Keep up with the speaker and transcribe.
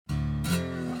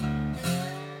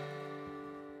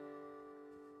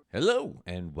Hello,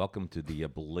 and welcome to the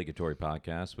Obligatory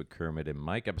podcast with Kermit and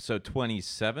Myke, episode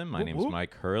 27. My name's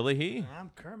Myke Hurley. I'm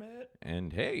Kermit.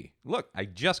 And hey, look, I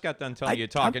just got done telling you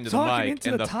talking I'm to the talking mic,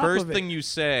 into and the the top first of it. thing you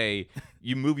say,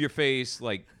 you move your face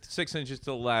like 6 inches to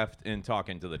the left and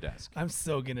talking to the desk. I'm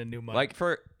so getting a new mic. Like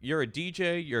you're a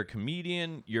DJ, you're a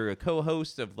comedian, you're a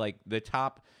co-host of like the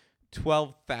top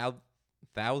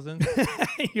 12,000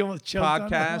 you almost choked on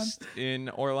that one. podcast in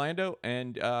Orlando,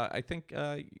 and I think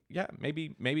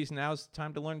maybe now's the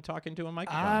time to learn talking to a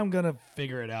microphone. I'm gonna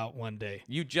figure it out one day.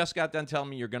 You just got done telling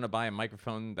me you're going to buy a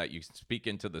microphone that you speak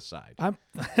into the side. I'm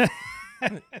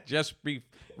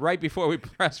Right before we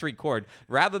press record,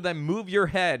 rather than move your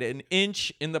head an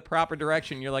inch in the proper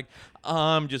direction, you're like,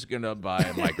 I'm just going to buy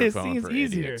a microphone seems for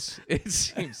easier. idiots. It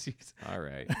seems easy. All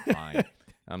right, fine.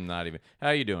 I'm not even. How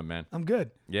you doing, man? I'm good.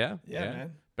 Yeah,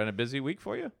 man. Been a busy week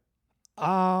for you?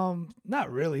 Not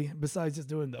really. Besides just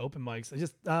doing the open mics, I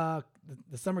just the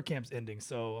summer camp's ending,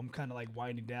 so I'm kind of like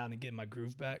winding down and getting my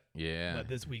groove back. Yeah. But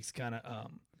this week's kind of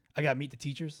I got to meet the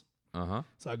teachers. Uh-huh.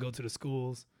 So I go to the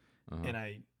schools and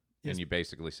I. And you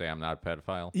basically say I'm not a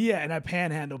pedophile? Yeah, and I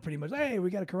panhandle pretty much. Hey,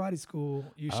 we got a karate school.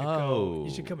 You should go.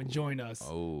 You should come and join us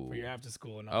for your after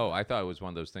school. And all that. I thought it was one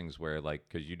of those things where, like,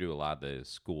 because you do a lot of the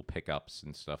school pickups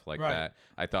and stuff like Right. that.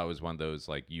 I thought it was one of those,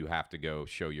 like, you have to go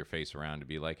show your face around to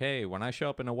be like, hey, when I show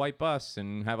up in a white bus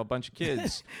and have a bunch of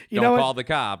kids, You don't know what? call the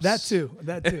cops. That too.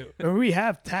 And we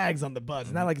have tags on the bus.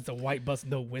 It's not like it's a white bus,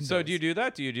 no windows. So do you do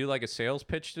that? Do you do like a sales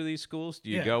pitch to these schools? Do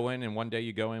you Yeah. go in and one day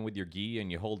you go in with your gi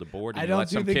and you hold a board and I you don't let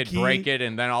do some the kid gi. break it,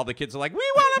 and then all the kids are like,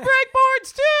 we want to break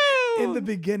boards too. In the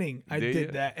beginning, I Do did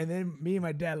you? that, and then me and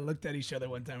my dad looked at each other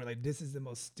one time. We're like, "This is the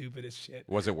most stupidest shit."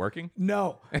 Was it working?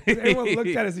 No, 'Cause everyone looked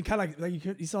at us and kind of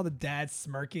like you saw the dad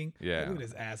smirking. Yeah. Like, look at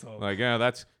this asshole. Like, yeah,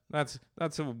 that's a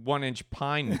 1-inch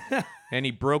pine, and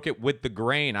he broke it with the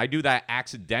grain. I do that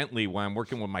accidentally when I'm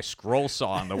working with my scroll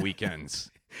saw on the weekends.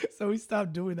 So we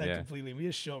stopped doing that Yeah. completely. We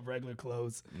just show up regular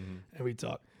clothes and we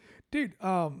talk, dude.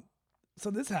 So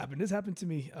this happened. This happened to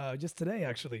me just today.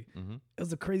 Actually, it was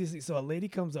the craziest thing. So a lady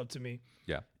comes up to me.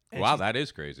 Yeah. And Wow, she's- that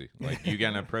is crazy. Like, you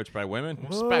getting approached by women?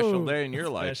 Whoa, Special day in your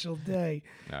life. Special day.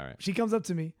 All right. She comes up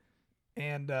to me,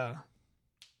 and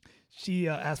she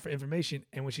asked for information.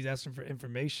 And when she's asking for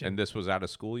information, And this was out of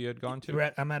school you had gone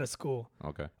to? I'm at a school.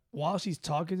 Okay. While she's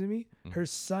talking to me, her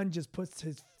son just puts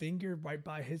his finger right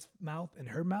by his mouth and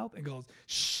her mouth and goes,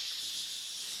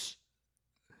 shh.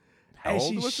 How And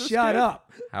old she was this shut kid?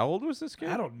 up. How old was this kid?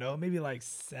 I don't know, maybe like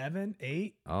 7,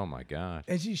 8. Oh, my God.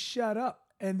 And she shut up.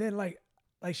 And then like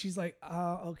she's like,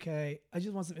 okay, I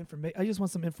just want some information. I just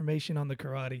want some information on the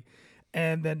karate.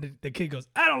 And then the kid goes,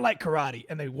 I don't like karate.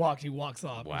 And he walks off. And she's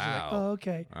like, Wow. oh,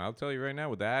 okay. I'll tell you right now,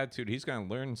 with the attitude, he's going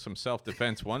to learn some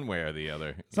self-defense one way or the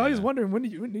other. So I was Yeah. wondering,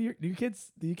 do your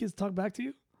kids talk back to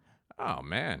you? Oh,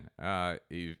 man.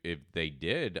 If they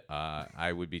did,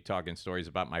 I would be talking stories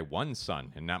about my one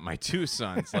son and not my two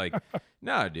sons. Like,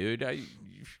 no, dude,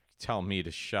 you tell me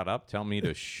to shut up, tell me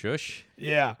to shush.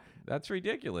 Yeah. That's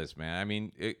ridiculous, man. I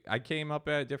mean, I came up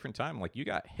at a different time. Like, you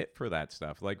got hit for that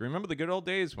stuff. Like, remember the good old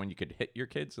days when you could hit your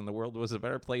kids and the world was a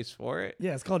better place for it?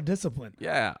 Yeah, it's called discipline.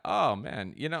 Yeah. Oh,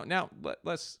 man. You know, now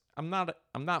let's. I'm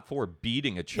not for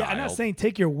beating a child. Yeah, I'm not saying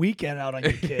take your weekend out on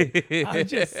your kid. I'm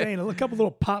just saying a couple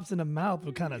little pops in the mouth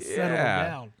will kind of settle them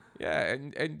down. Yeah,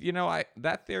 and you know,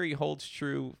 that theory holds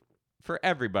true for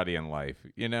everybody in life.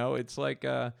 You know, it's like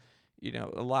you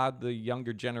know, a lot of the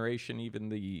younger generation, even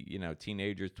the, you know,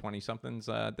 teenagers, 20-somethings,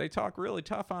 they talk really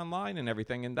tough online and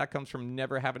everything, and that comes from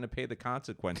never having to pay the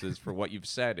consequences for what you've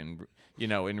said in, you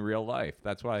know, in real life.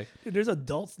 That's why. Dude, there's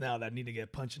adults now that need to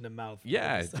get punched in the mouth. for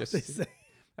Yeah, the stuff just. they say.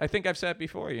 I think I've said it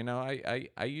before, you know,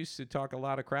 I used to talk a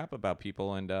lot of crap about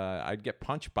people, and I'd get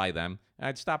punched by them, and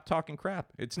I'd stop talking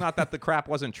crap. It's not that the crap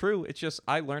wasn't true. It's just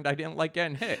I learned I didn't like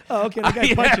getting hit. Oh, okay, that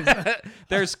guy punches.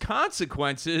 There's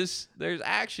consequences. There's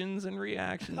actions and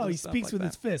reactions. Oh, and he stuff speaks like with that.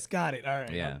 his fist. Got it. All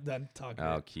right. Yeah. I'm done talking.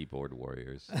 Oh, keyboard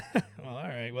warriors. Well, all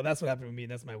right. Well, that's what happened with me.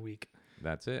 That's my week.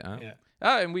 That's it, huh? Yeah.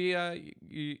 Oh, and we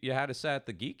you had a set at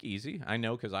the Geek Easy. I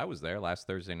know because I was there last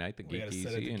Thursday night. The We Geek had a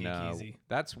set at Easy, the and Geek Easy.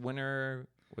 that's Winter.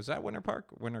 Was that Winter Park?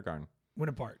 Winter Garden.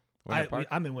 Winter Park. Winter Park?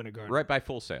 I'm in Winter Garden. Right by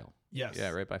Full Sail. Yes. Yeah,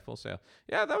 right by Full Sail.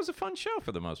 Yeah, that was a fun show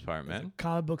for the most part, It's man. a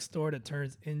comic book store that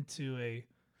turns into a.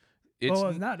 It's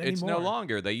it's not It's no anymore.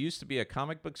 longer. They used to be a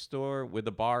comic book store with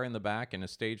a bar in the back and a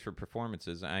stage for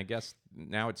performances. And I guess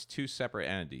now it's two separate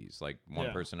entities. Like one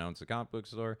Yeah. person owns the comic book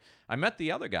store. I met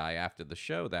the other guy after the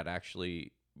show that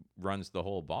actually runs the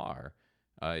whole bar.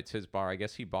 It's his bar. I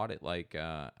guess he bought it like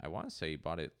I want to say he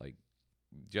bought it like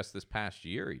just this past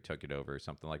year he took it over or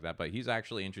something like that. But he's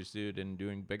actually interested in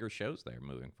doing bigger shows there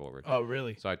moving forward. Oh,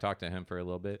 really? So I talked to him for a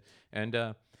little bit. And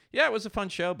yeah, it was a fun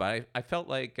show, but I felt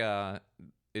like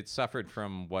it suffered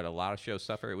from what a lot of shows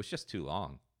suffer. It was just too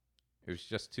long. It was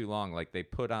just too long. Like, they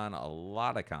put on a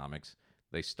lot of comics.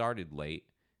 They started late.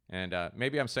 And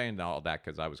maybe I'm saying all that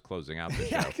because I was closing out the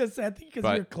show. Yeah, because I think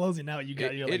because you're closing out,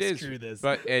 you're like, screw this.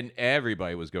 And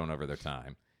everybody was going over their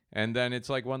time. And then it's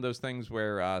like one of those things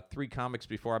where 3 comics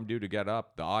before I'm due to get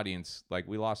up, the audience, like,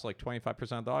 we lost like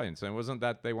 25% of the audience. And it wasn't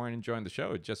that they weren't enjoying the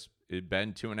show. It'd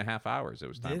been 2.5 hours. It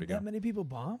was time to go. Did that many people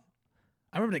bomb?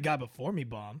 I remember the guy before me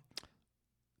bomb.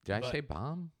 Did I say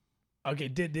bomb? Okay,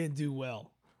 didn't do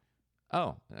well.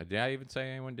 Oh, did I even say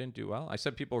anyone didn't do well? I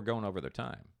said people were going over their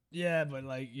time. Yeah, but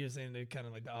like you're saying, they kind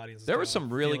of like the audience. There were some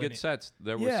really good sets.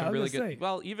 There were some really good. Say.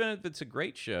 Well, even if it's a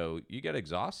great show, you get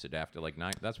exhausted after like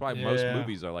 9. That's why most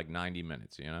movies are like 90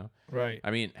 minutes. You know. Right.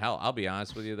 I mean, hell, I'll be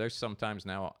honest with you. There's sometimes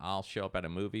now I'll show up at a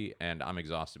movie and I'm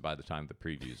exhausted by the time the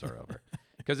previews are over,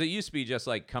 because it used to be just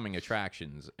like coming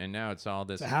attractions, and now it's all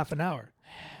this. It's a half an hour.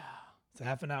 It's a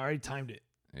half an hour. I already timed it.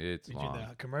 It's long.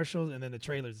 The commercials and then the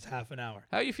trailers is half an hour.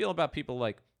 How you feel about people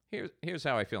like here's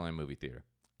how I feel in a movie theater.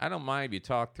 I don't mind if you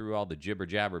talk through all the jibber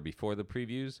jabber before the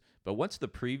previews, but once the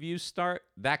previews start,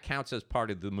 that counts as part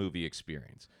of the movie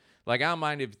experience. Like, I don't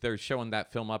mind if they're showing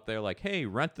that film up there, like, hey,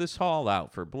 rent this hall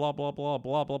out for blah, blah, blah,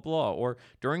 blah, blah, blah. Or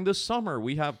during the summer,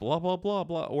 we have blah, blah, blah,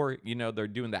 blah. Or, you know, they're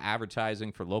doing the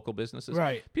advertising for local businesses.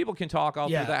 Right. People can talk all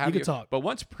through that. Yeah, you can talk. But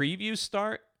once previews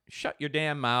start, shut your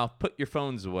damn mouth, put your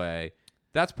phones away.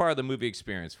 That's part of the movie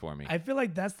experience for me. I feel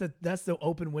like that's the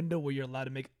open window where you're allowed to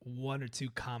make 1 or 2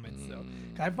 comments. Though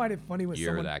I find it funny when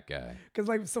you're that guy, because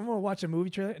like someone will watch a movie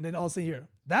trailer and then all of a sudden hear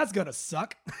that's gonna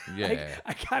suck. Yeah,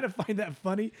 I kind of find that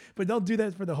funny, but don't do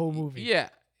that for the whole movie. Yeah.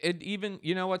 It even,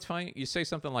 you know what's funny? You say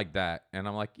something like that, and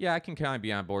I'm like, yeah, I can kind of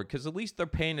be on board, because at least they're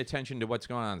paying attention to what's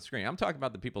going on the screen. I'm talking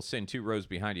about the people sitting 2 rows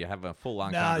behind you, having a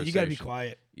full-on conversation. You gotta be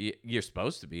quiet. You're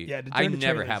supposed to be. Yeah, I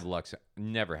never have luck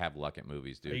at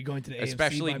movies, dude. Are you going to the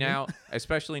AMC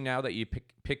especially now that you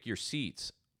pick your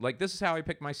seats. Like, this is how I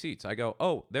pick my seats. I go,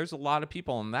 oh, there's a lot of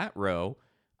people in that row.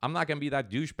 I'm not going to be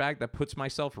that douchebag that puts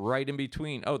myself right in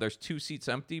between. Oh, there's 2 seats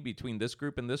empty between this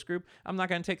group and this group. I'm not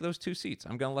going to take those 2 seats.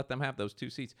 I'm going to let them have those 2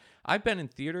 seats. I've been in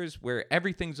theaters where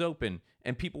everything's open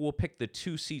and people will pick the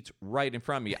 2 seats right in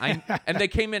front of me. And they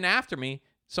came in after me,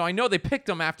 so I know they picked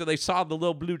them after they saw the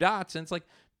little blue dots. And it's like,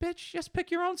 bitch, just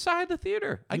pick your own side of the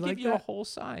theater. I give you a whole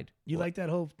side. You like that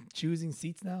whole choosing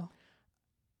seats now?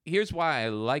 Here's why I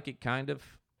like it, kind of.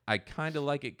 I kind of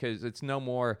like it because it's no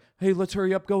more, hey, let's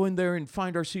hurry up, go in there and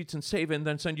find our seats and save it and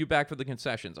then send you back for the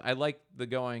concessions. I like the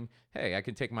going, hey, I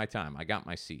can take my time. I got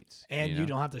my seats. And you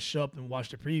don't have to show up and watch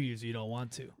the previews. You don't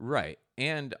want to. Right.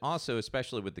 And also,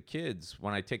 especially with the kids,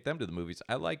 when I take them to the movies,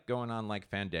 I like going on like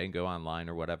Fandango online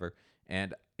or whatever.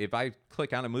 And if I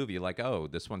click on a movie like, oh,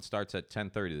 this one starts at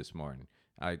 10:30 this morning,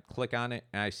 I click on it,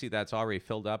 and I see that's already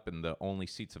filled up, and the only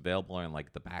seats available are in,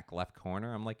 like, the back left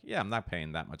corner. I'm like, yeah, I'm not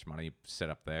paying that much money to sit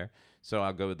up there. So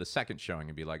I'll go to the second showing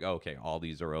and be like, oh, okay, all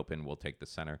these are open. We'll take the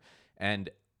center.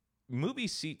 And movie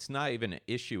seats not even an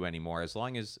issue anymore, as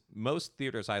long as most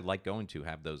theaters I like going to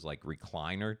have those, like,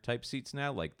 recliner-type seats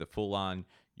now, like the full-on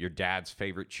your dad's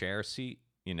favorite chair seat,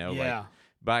 you know? Yeah. Like,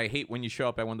 but I hate when you show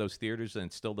up at one of those theaters and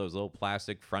it's still those little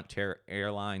plastic Frontier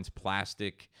Airlines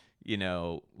plastic, you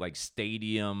know, like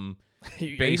stadium baseball.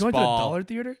 Are you going to a dollar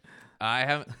theater? I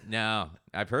haven't. No,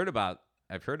 I've heard about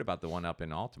the one up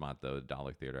in Altamont, though. The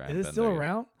Dollar Theater. Is it still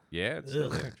around? Yeah, it's still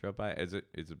there. Drove by. Is it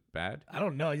bad? I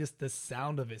don't know. Just the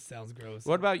sound of it sounds gross.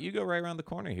 What about you? Go right around the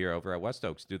corner here over at West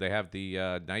Oaks. Do they have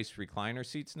the nice recliner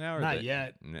seats now? Or Not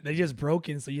yet. They're just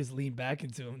broken, so you just lean back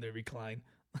into them. They recline.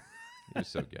 You're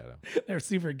so ghetto. They're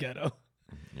super ghetto.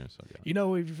 You're so ghetto. You know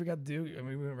what we forgot to do? I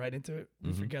mean, we went right into it.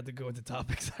 We forgot to go into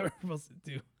topics that we're supposed to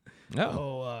do.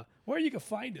 No. Where you can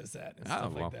find us at and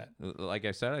stuff like that. Like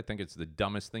I said, I think it's the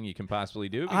dumbest thing you can possibly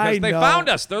do because they found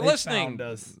us. They're listening. Found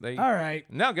us. All right.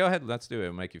 No, go ahead. Let's do it.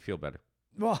 It'll make you feel better.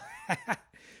 Well,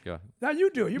 go ahead. Now you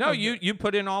do it. You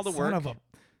put in all the work. Son of a...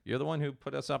 You're the one who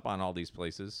put us up on all these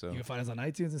places. So you can find us on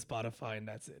iTunes and Spotify, and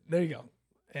that's it. There you go.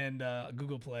 And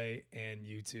Google Play and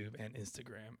YouTube and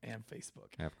Instagram and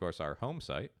Facebook. And, of course, our home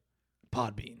site.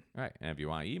 Podbean. Right. And if you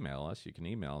want to email us, you can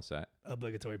email us at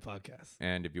Obligatory Podcast.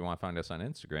 And if you want to find us on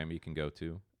Instagram, you can go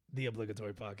to The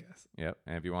Obligatory Podcast. Yep.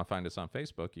 And if you want to find us on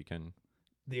Facebook, you can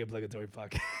The Obligatory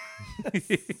Podcast.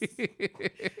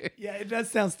 Yeah, it does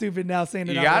sound stupid now saying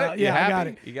it you out got loud. it? Yeah, I got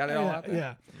it. You got it all out there?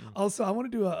 Yeah. Also, I want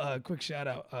to do a quick shout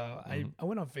out. I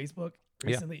went on Facebook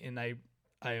recently and I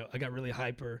got really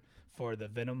hyper for the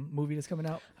Venom movie that's coming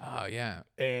out. Oh yeah.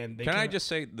 And they Can I just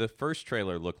say the first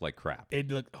trailer looked like crap? It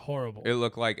looked horrible. It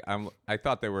looked like I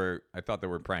thought they were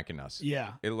pranking us.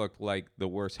 Yeah. It looked like the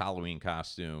worst Halloween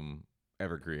costume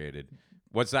ever created.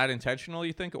 Was that intentional,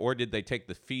 you think, or did they take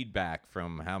the feedback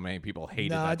from how many people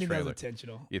hated that I think trailer? that was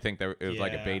intentional. You think that it was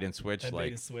like a bait and switch?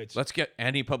 Bait and switch. Let's get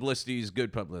any publicity is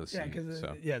good publicity.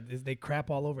 Yeah, because they crap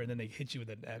all over, and then they hit you with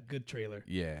a good trailer.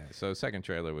 Yeah, so second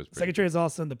trailer was pretty second trailer is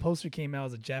awesome. The poster came out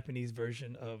as a Japanese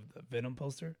version of the Venom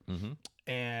poster,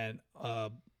 and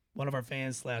one of our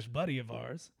fans / buddy of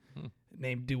ours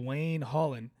named Dwayne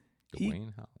Holland.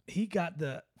 He got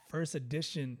the first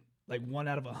edition, like 1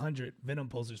 out of 100 Venom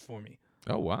posters for me.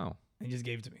 Oh wow! And he just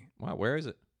gave it to me. Wow, where is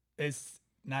it? It's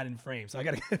not in frame, so I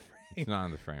gotta get it framed. It's not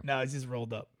in the frame. No, it's just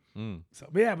rolled up. So,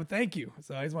 but thank you.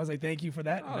 So I just want to say thank you for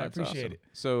that. Oh, and I appreciate awesome. it.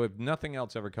 So if nothing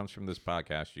else ever comes from this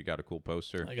podcast, you got a cool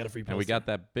poster. I got a free poster. And we got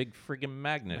that big freaking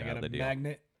magnet I got out of the a deal.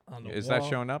 magnet on the wall. Is that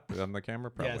showing up on the camera?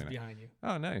 Probably Yeah, it's not. behind you.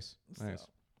 Oh, nice. Nice.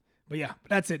 But yeah,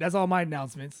 that's it. That's all my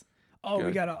announcements. Oh, we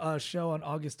Good. got a show on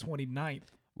August 29th.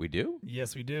 We do?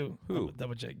 Yes, we do. Who?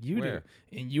 Double check. You Where?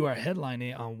 do. And you are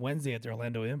headlining on Wednesday at the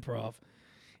Orlando Improv.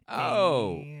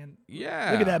 Oh, And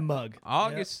yeah. look at that mug.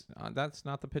 August. That's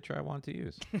not the picture I want to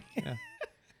use. Yeah.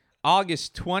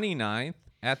 August 29th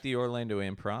at the Orlando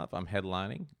Improv. I'm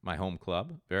headlining my home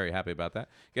club. Very happy about that.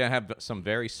 Gonna have some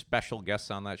very special guests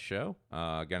on that show.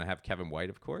 Gonna have Kevin White,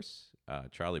 of course,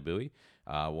 Charlie Bowie,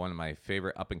 one of my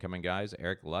favorite up-and-coming guys,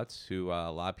 Eric Lutz, who a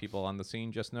lot of people on the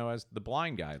scene just know as the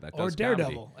blind guy that does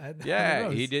Daredevil. Yeah,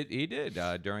 he did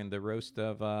during the roast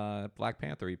of Black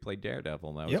Panther. He played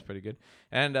Daredevil. That was pretty good.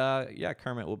 And yeah,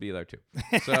 Kermit will be there too.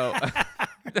 So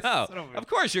no, of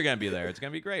course you're gonna be there. It's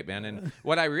gonna be great, man. And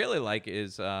what I really like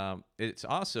is it's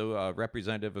also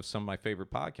representative of some of my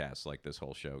favorite podcasts, like this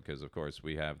whole show, because of course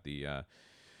we have the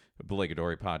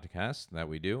Obligatory podcast that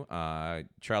we do.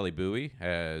 Charlie Bowie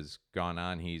has gone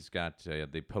on. He's got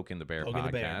the Poke and the Bear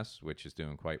podcast, which is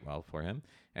doing quite well for him.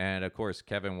 And, of course,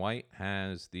 Kevin White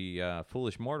has the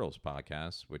Foolish Mortals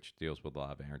podcast, which deals with a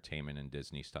lot of entertainment and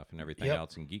Disney stuff and everything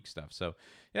else and geek stuff. So,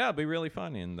 yeah, it'll be really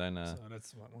fun. And then so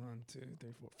that's what, 1, 2,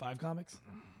 3, 4, 5 comics?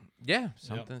 Yeah,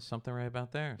 something right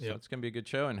about there. So it's going to be a good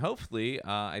show. And hopefully,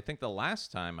 I think the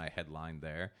last time I headlined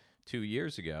there 2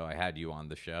 years ago, I had you on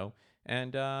the show.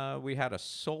 And we had a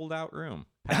sold-out room.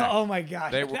 Oh my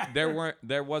gosh!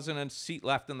 There wasn't a seat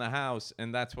left in the house,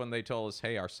 and that's when they told us,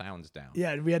 "Hey, our sound's down."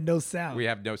 Yeah, we had no sound. We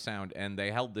have no sound, and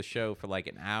they held the show for like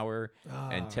an hour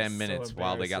and 10 minutes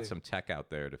while they got some tech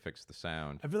out there to fix the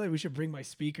sound. I feel like we should bring my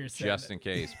speakers just in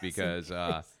case, because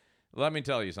let me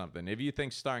tell you something. If you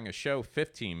think starting a show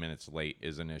 15 minutes late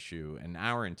is an issue, an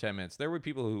hour and 10 minutes, there were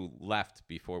people who left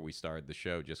before we started the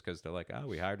show just because they're like, oh,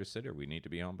 we hired a sitter. We need to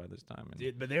be home by this time.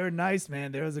 Dude, but they were nice,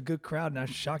 man. There was a good crowd, and I'm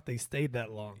shocked they stayed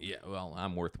that long. Yeah, well,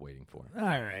 I'm worth waiting for. All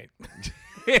right.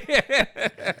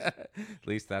 At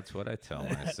least that's what I tell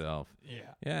myself.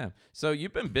 Yeah. So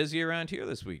you've been busy around here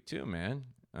this week too, man.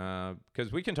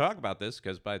 Because we can talk about this.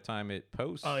 Because by the time it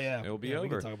posts, it'll be over. We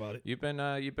can talk about it. You've been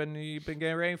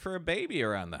getting ready for a baby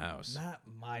around the house. Not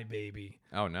my baby.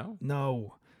 Oh no.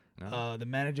 No. The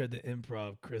manager of the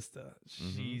Improv, Krista.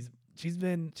 She's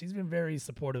been very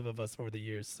supportive of us over the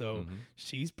years. So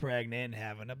she's pregnant and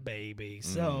having a baby.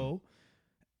 So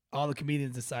all the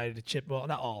comedians decided to chip. Well,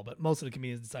 not all, but most of the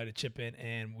comedians decided to chip in,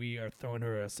 and we are throwing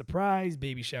her a surprise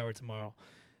baby shower tomorrow.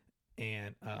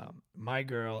 And my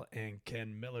girl and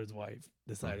Ken Miller's wife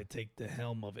decided to take the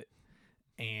helm of it.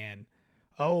 And,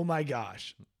 oh, my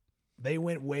gosh, they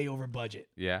went way over budget.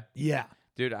 Yeah? Yeah.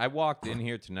 Dude, I walked in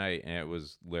here tonight, and it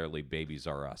was literally Babies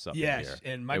R Us up in here. Yes,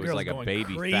 and my it was girl's like going a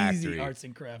baby crazy factory. arts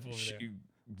and craft over there.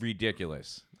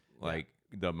 Ridiculous. Like,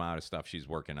 the amount of stuff she's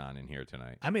working on in here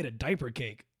tonight. I made a diaper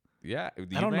cake. Yeah.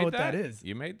 I don't know what that is.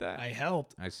 You made that? I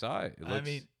helped. I saw it.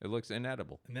 It looks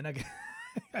inedible. And then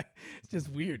it's just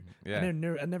weird. Yeah.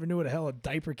 I never knew what the hell a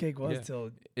diaper cake was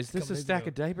till. Is this a stack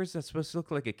of diapers that's supposed to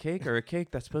look like a cake, or a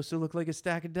cake that's supposed to look like a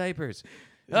stack of diapers?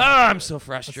 I'm so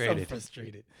frustrated. I'm so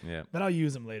frustrated. Yeah. But I'll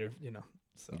use them later,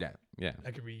 So yeah.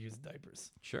 I could reuse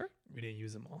diapers. Sure. We didn't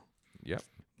use them all. Yep.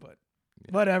 But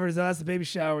whatever. So that's the baby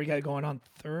shower. We got it going on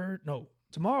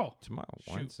tomorrow.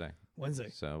 Wednesday.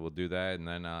 So we'll do that, and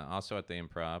then also at the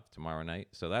Improv tomorrow night.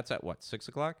 So that's at what, 6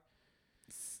 o'clock?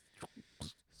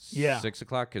 Yeah. 6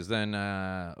 o'clock, because then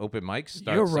open mic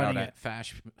starts out at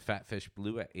Fat Fish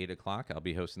Blue at 8 o'clock. I'll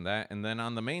be hosting that. And then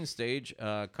on the main stage,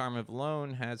 Carmen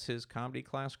Vallone has his comedy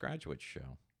class graduate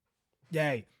show.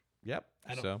 Yay. Yep.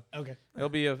 Okay. It'll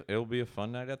be a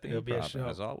fun night at the Improv,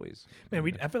 as always.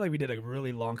 Man, I feel like we did a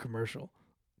really long commercial.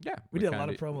 Yeah, we did a lot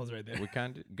of promos right there. We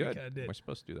kind of good. did. We're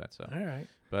supposed to do that. So all right.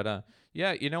 But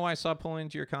yeah, you know, I saw pulling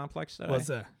into your complex today. What's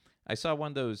that? I saw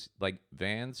one of those like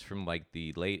vans from like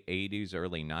the late 80s,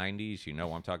 early 90s. You know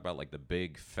what I'm talking about? Like the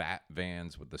big fat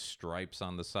vans with the stripes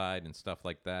on the side and stuff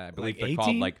like that. I believe Like they're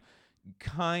called like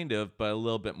kind of, but a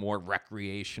little bit more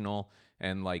recreational.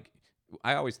 And like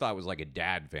I always thought it was like a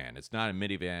dad van. It's not a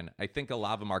minivan. I think a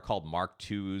lot of them are called Mark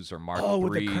IIs or Mark IIIs.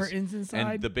 With the curtains inside?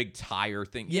 And the big tire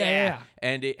thing. Yeah.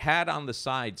 And it had on the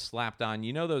side slapped on,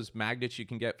 you know those magnets you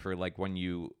can get for like when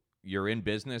you're in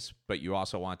business, but you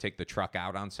also want to take the truck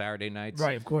out on Saturday nights.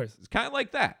 Right, of course. It's kind of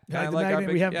like that. Yeah, Kinda like our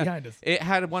we have behind us. It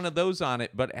had one of those on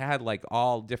it, but it had like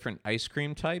all different ice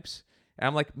cream types. And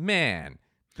I'm like, man,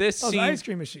 this seems... ice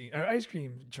cream machine, or ice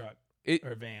cream truck,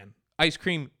 or van. Ice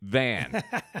cream van.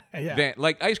 Yeah. Van.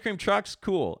 Like ice cream trucks,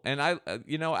 cool. And I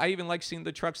even like seeing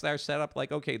the trucks that are set up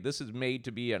like, okay, this is made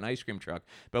to be an ice cream truck.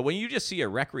 But when you just see a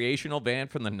recreational van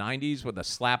from the 90s with a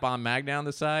slap-on magnet on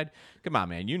the side, come on,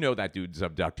 man, you know that dude's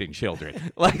abducting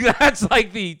children. Like that's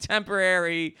like the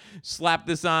temporary slap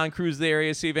this on, cruise the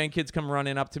area, see if any kids come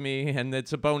running up to me, and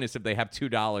it's a bonus if they have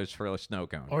 $2 for a snow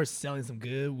cone. Or selling some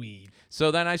good weed. So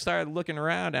then I started looking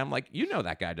around, and I'm like, you know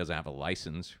that guy doesn't have a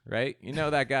license, right? You know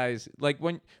that guy's... Like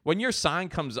when your sign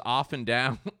comes off and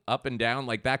down, up and down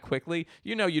like that quickly,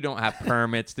 you know you don't have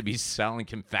permits to be selling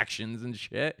confections and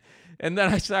shit. And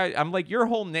then I'm like, your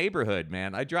whole neighborhood,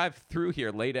 man. I drive through here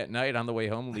late at night on the way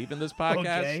home leaving this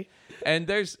podcast. Okay. And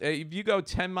there's, if you go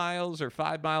 10 miles or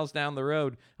 5 miles down the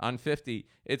road on 50,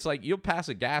 it's like you'll pass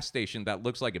a gas station that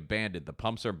looks like abandoned. The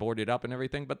pumps are boarded up and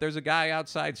everything, but there's a guy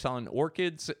outside selling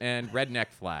orchids and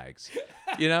redneck flags.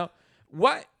 You know?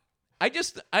 What? I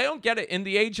don't get it. In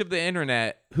the age of the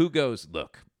internet, who goes,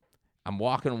 look, I'm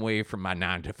walking away from my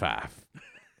 9 to 5.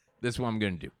 This is what I'm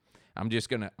going to do. I'm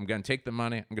going to take the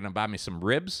money. I'm going to buy me some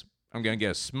ribs. I'm going to get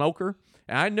a smoker.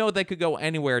 And I know they could go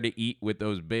anywhere to eat with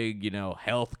those big,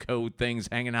 health code things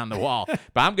hanging on the wall.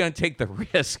 But I'm going to take the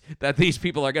risk that these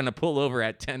people are going to pull over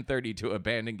at 10:30 to an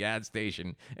abandoned gas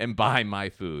station and buy my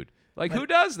food. Like, who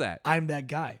does that? I'm that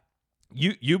guy.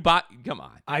 You buy, come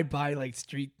on. I buy like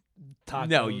street tacos.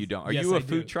 No, you don't. Are you a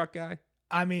food truck guy?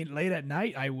 I mean, late at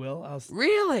night, I will.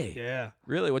 Really? Yeah.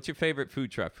 Really? What's your favorite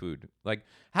food truck food? Like,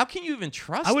 how can you even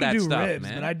trust I wouldn't that do stuff, ribs,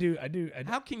 man? but I do.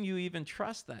 How can you even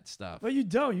trust that stuff? Well, you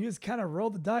don't. You just kind of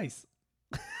roll the dice.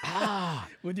 Ah.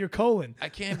 With your colon. I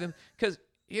can't even, because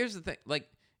here's the thing. Like,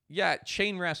 yeah,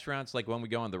 chain restaurants, like when we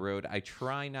go on the road, I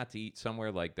try not to eat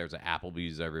somewhere like there's an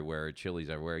Applebee's everywhere, a Chili's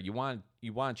everywhere. You want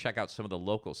to check out some of the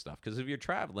local stuff, because if you're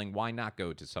traveling, why not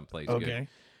go to someplace good?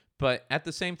 But at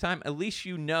the same time, at least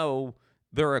you know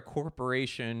they're a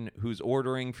corporation who's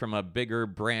ordering from a bigger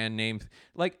brand name.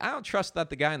 Like, I don't trust that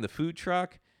the guy in the food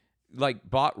truck, like,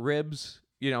 bought ribs,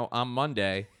 on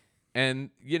Monday. And,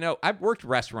 I've worked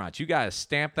restaurants. You got to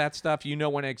stamp that stuff. You know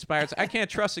when it expires. I can't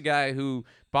trust a guy who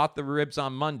bought the ribs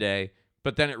on Monday,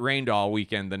 but then it rained all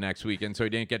weekend the next weekend, so he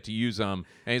didn't get to use them.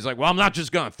 And he's like, well, I'm not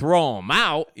just going to throw them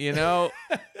out,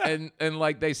 and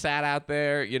like, they sat out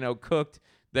there, cooked,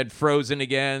 then frozen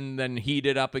again, then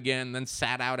heated up again, then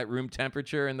sat out at room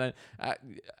temperature, and then I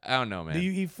don't know, man. Do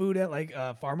you eat food at like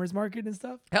farmers market and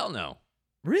stuff? Hell no.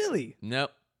 Really?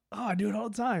 Nope. Oh, I do it all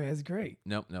the time. It's great.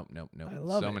 Nope. I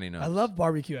love so many no's. I love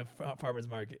barbecue at farmers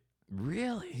market.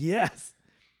 Really? Yes.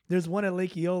 There's one at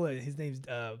Lake Eola. His name's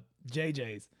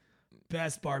JJ's.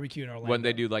 Best barbecue in Orlando. When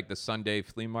they do like the Sunday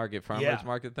flea market, farmers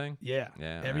market thing? Yeah.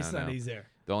 Every Sunday know. he's there.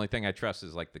 The only thing I trust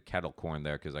is like the kettle corn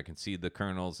there, because I can see the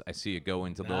kernels. I see it go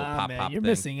into the little man, pop you're thing.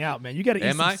 missing out, man. You got to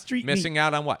eat some street meat. Missing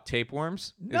out on what?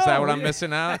 Tapeworms? No, is that what I'm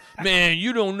missing out? Man,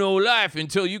 you don't know life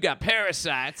until you got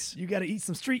parasites. You got to eat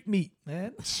some street meat,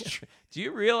 man. Do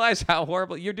you realize how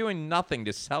horrible? You're doing nothing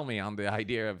to sell me on the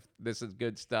idea of this is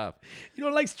good stuff. You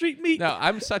don't like street meat? No,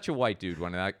 I'm such a white dude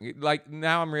when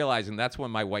now I'm realizing that's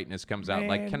when my whiteness comes out.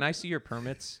 Like, can I see your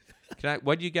permits?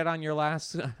 What'd you get on your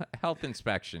last health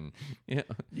inspection? You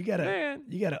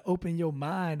gotta open your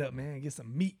mind up, man. Get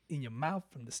some meat in your mouth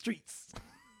from the streets.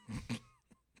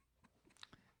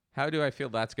 How do I feel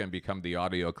that's going to become the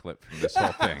audio clip from this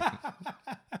whole thing?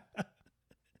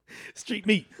 Street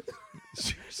meat.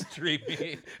 Street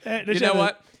meat. You know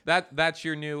what? That's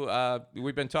your new.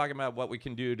 We've been talking about what we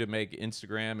can do to make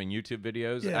Instagram and YouTube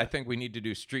videos. Yeah. I think we need to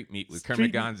do street meat with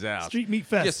Kermit Gonzalez. Street meat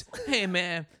fest. Just, hey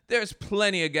man, there's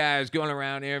plenty of guys going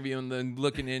around interviewing and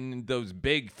looking in those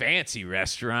big fancy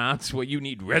restaurants where you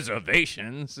need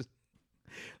reservations.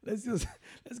 Let's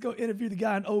go interview the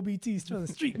guy in OBT selling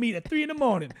street meat at 3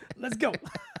 a.m. Let's go.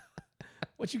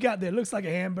 What you got there? Looks like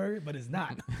a hamburger, but it's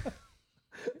not.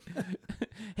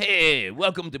 Hey,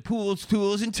 welcome to Pools,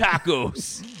 Tools, and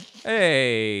Tacos.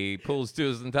 Hey, Pools,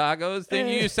 Tools, and Tacos.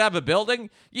 Didn't you used to have a building?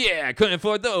 Yeah, I couldn't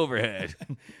afford the overhead.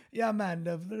 Yeah, man,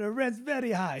 the rent's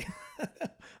very high.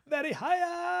 Very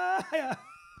high.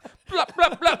 Blup,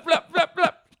 blup, blup, blup, blup,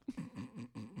 blup.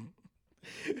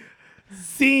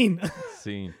 Scene.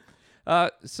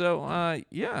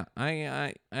 Yeah,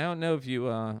 I don't know if you,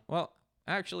 well,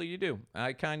 actually you do.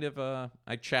 I kind of,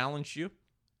 I challenged you,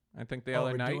 I think the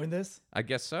other night. We're doing this? I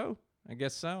guess so.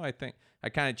 I think I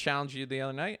kind of challenged you the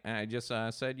other night, and I just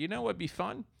said, you know what'd be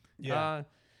fun? Yeah.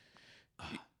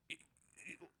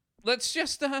 Let's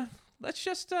just go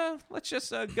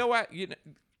out.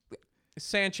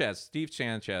 Steve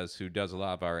Sanchez, who does a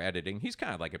lot of our editing, he's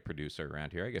kind of like a producer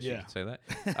around here. I guess you could say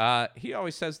that. He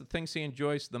always says the things he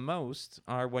enjoys the most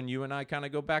are when you and I kind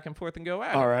of go back and forth and go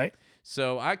at it. All right.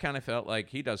 So I kind of felt like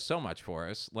he does so much for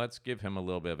us. Let's give him a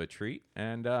little bit of a treat,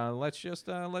 and let's just.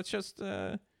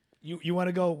 You want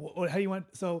to go? How you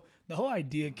want? So the whole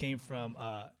idea came from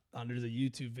there's a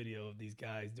YouTube video of these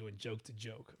guys doing joke to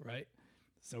joke, right?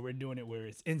 So we're doing it where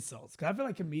it's insults. Cause I feel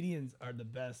like comedians are the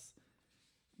best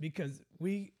because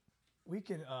we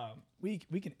can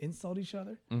insult each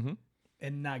other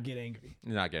and not get angry.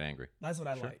 That's what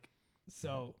I like.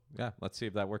 So yeah, let's see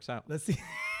if that works out. Let's see.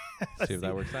 See if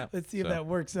that works out. Let's see if that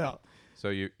works out. So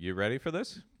you ready for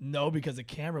this? No, because the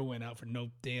camera went out for no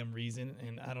damn reason,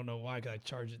 and I don't know why. Cause I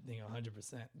charged it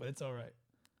 100%, but it's all right.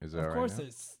 Is that all right? Of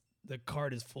course, the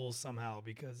card is full somehow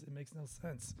because it makes no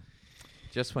sense.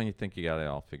 Just when you think you got it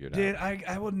all figured out. Dude,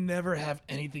 I will never have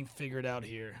anything figured out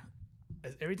here.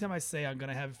 Every time I say I'm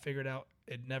gonna have it figured out,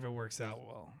 it never works out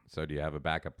well. So do you have a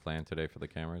backup plan today for the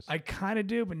cameras? I kind of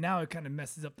do, but now it kind of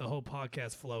messes up the whole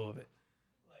podcast flow of it.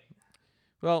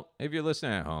 Well, if you're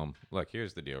listening at home, look,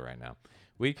 here's the deal right now.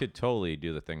 We could totally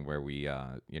do the thing where we,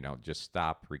 just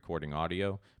stop recording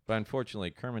audio. But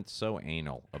unfortunately, Kermit's so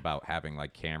anal about having,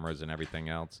 like, cameras and everything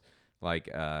else. Like,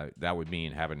 that would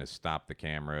mean having to stop the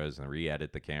cameras and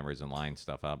re-edit the cameras and line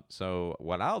stuff up. So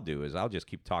what I'll do is I'll just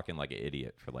keep talking like an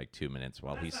idiot for, like, 2 minutes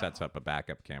while he sets up a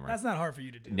backup camera. That's not hard for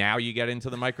you to do. Now you get into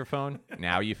the microphone.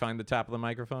 Now you find the top of the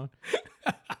microphone.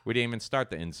 We didn't even start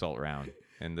the insult round.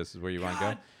 And this is where you want to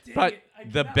go. But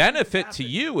the benefit to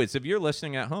you is if you're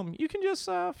listening at home, you can just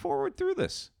forward through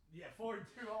this. Yeah, forward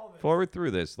through all this. Forward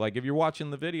through this. Like if you're watching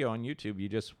the video on YouTube, you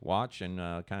just watch and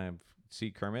kind of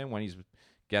see Kermit when he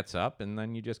gets up, and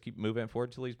then you just keep moving it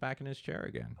forward till he's back in his chair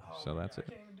again. So that's it.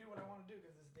 I can't even do what I want to do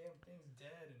because this damn thing's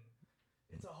dead,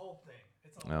 and it's a whole thing.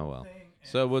 It's a whole thing.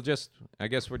 So I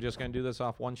guess we're just going to do this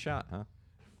off one shot, huh?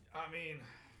 I mean,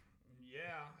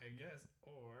 yeah, I guess.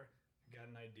 Or I got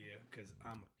an idea because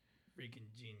I'm a freaking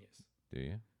genius. Do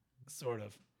you? Sort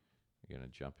of. You're going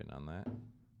to jump in on that?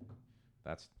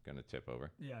 That's going to tip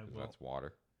over. Yeah, well, that's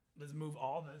water. Let's move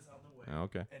all this out of the way.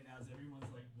 Okay. And as everyone's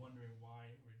like wondering why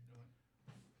we're doing.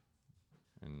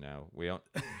 And now we don't.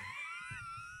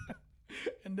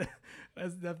 And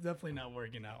that's definitely not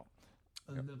working out.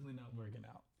 That's definitely not working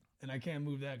out. And I can't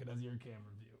move that because that's your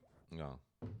camera view. No.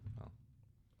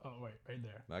 Oh, wait, right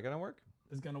there. Not going to work?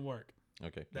 It's going to work.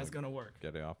 Okay. That's going to work.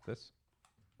 Get it off this.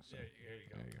 So, there you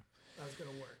go. That's going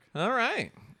to work. All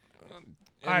right.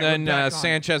 And then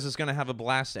Sanchez is going to have a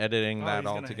blast editing that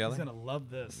all together. He's going to love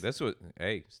this.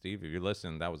 Hey, Steve, if you're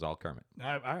listening, that was all Kermit.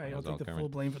 All right, I'll take the full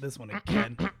blame for this one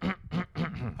again. All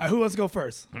right, who wants to go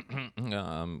first?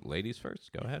 Ladies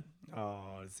first. Go ahead.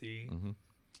 Oh, see. Mm-hmm.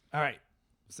 All right.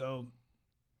 So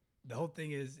the whole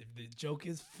thing is, if the joke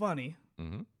is funny,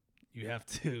 you have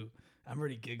to. I'm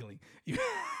already giggling. You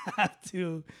have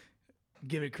to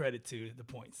give it credit to the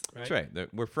points. Right? That's right.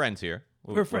 We're friends here.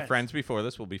 We're friends before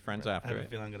this. We'll be friends after. I have a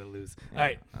feeling I'm gonna lose.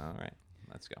 Yeah. All right.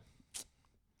 Let's go.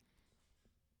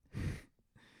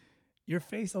 Your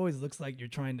face always looks like you're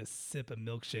trying to sip a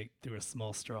milkshake through a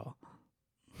small straw.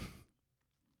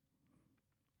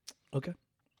 Okay.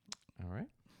 All right.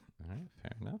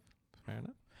 Fair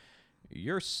enough.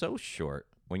 You're so short.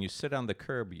 When you sit on the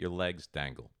curb, your legs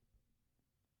dangle.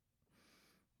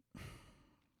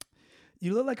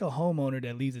 You look like a homeowner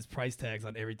that leaves his price tags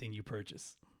on everything you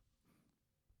purchase.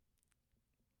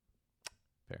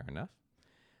 Fair enough.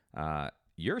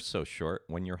 You're so short.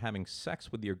 When you're having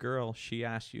sex with your girl, she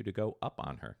asks you to go up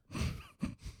on her.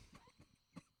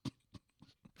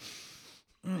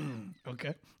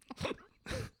 Okay.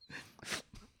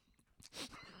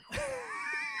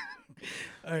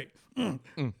 All right.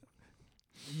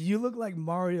 You look like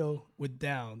Mario with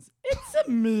Downs. It's a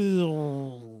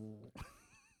meal.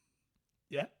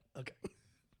 Yeah? Okay.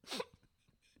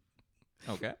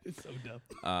 Okay. It's so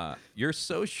dumb. You're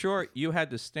so short, you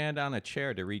had to stand on a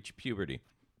chair to reach puberty.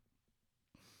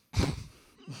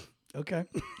 Okay.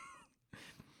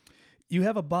 You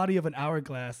have a body of an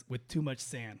hourglass with too much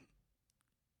sand.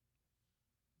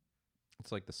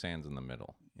 It's like the sand's in the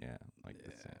middle. Yeah, like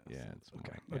the sand. Yeah, it's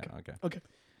okay. More, Okay. Yeah, okay.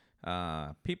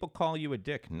 People call you a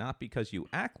dick not because you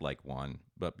act like one,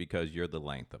 but because you're the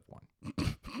length of one.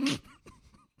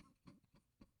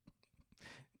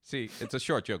 See, it's a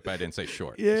short joke, but I didn't say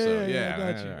short. Yeah, so, yeah, I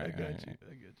got you. Right, I got right.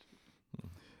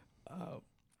 you.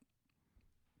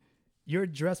 Your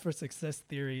dress for success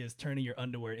theory is turning your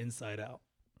underwear inside out.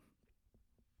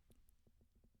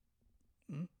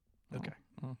 Okay.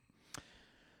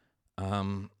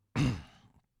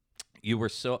 You were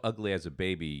so ugly as a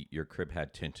baby, your crib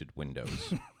had tinted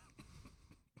windows.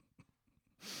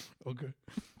 Okay.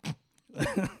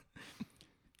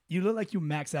 You look like you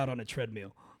max out on a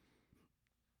treadmill.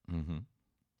 Mm-hmm.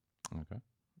 Okay.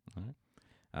 All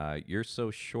right. You're so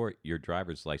short, your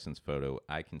driver's license photo,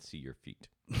 I can see your feet.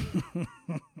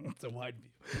 It's a wide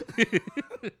view.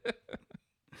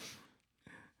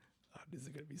 This is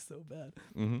going to be so bad.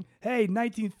 Mm-hmm. Hey,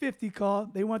 1950 call.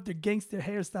 They want their gangster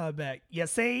hairstyle back. You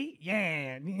see?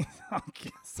 Yeah.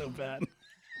 So bad.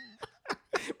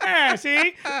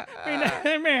 See?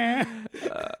 Man.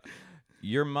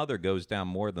 Your mother goes down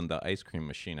more than the ice cream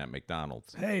machine at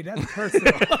McDonald's. Hey, that's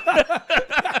personal.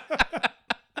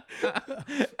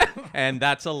 And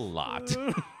that's a lot.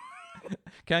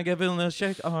 Can I get a little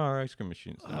shake? Oh, our ice cream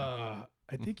machine's I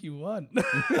think you won.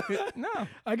 No.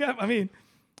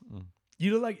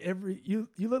 You look like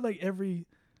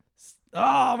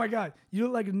oh my God. You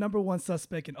look like a number one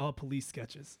suspect in all police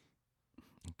sketches.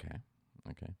 Okay.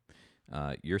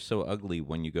 You're so ugly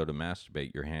when you go to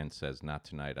masturbate, your hand says, not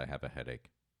tonight, I have a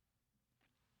headache.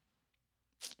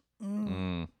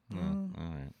 All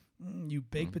right. You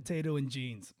baked potato in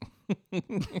jeans.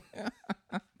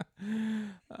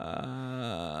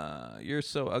 You're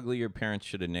so ugly, your parents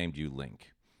should have named you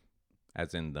Link.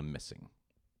 As in the missing.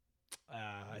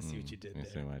 I see what you did there. I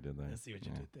see what I did there. I see what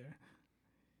you did there.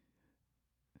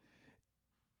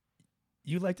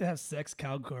 You like to have sex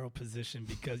cowgirl position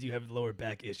because you have lower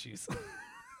back issues.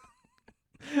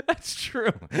 That's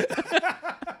true.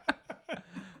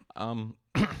 All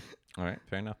right,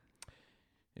 fair enough.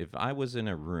 If I was in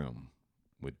a room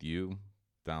with you,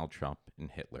 Donald Trump,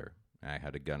 and Hitler, and I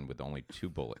had a gun with only 2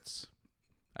 bullets,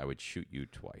 I would shoot you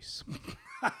twice.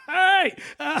 Hey!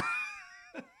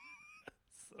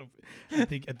 I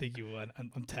think you won.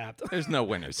 I'm tapped. There's no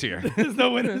winners here. There's no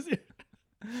winners here.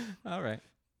 All right.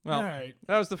 Well, all right.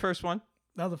 That was the first one.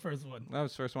 That was the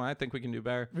first one. I think we can do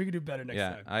better. We can do better next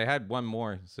time. I had one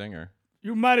more singer.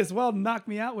 You might as well knock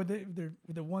me out with the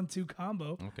 1-2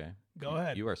 combo. Okay. Go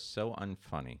ahead. You are so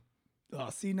unfunny. Oh,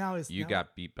 see now it's you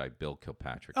got beat by Bill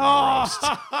Kilpatrick. Oh,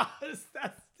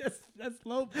 that's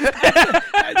low. You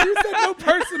said no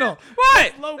personal.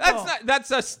 What? Low ball.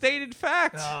 That's a stated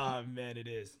fact. Oh man, it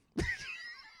is.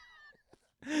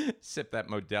 Sip that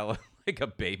Modelo like a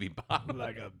baby bottle.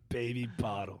 Like a baby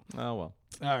bottle. Oh well.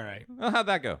 All right. Well, how'd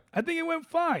that go? I think it went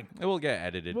fine. It will get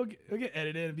edited. We'll get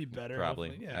edited and be better.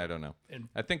 Probably. Yeah. I don't know. And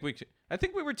I think we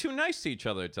were too nice to each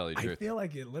other, to tell you the truth. I feel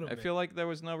like it a little bit. I feel like there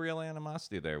was no real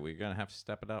animosity there. We're gonna have to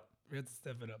step it up. We have to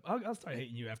step it up. I'll start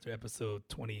hating you after episode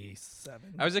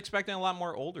 27. I was expecting a lot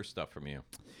more older stuff from you.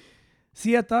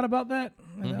 See, I thought about that,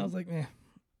 and I was like, eh.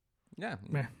 Yeah.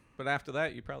 Meh. But after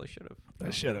that, you probably should have.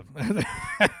 I should have.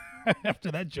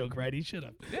 After that joke, right? He should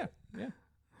have. Yeah.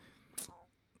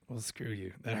 Well, screw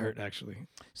you. That hurt, actually.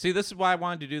 See, this is why I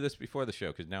wanted to do this before the show,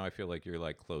 because now I feel like you're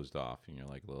like closed off, and you're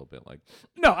like a little bit like.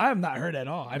 No, I am not hurt at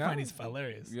all. I find he's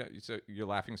hilarious. Yeah, so you're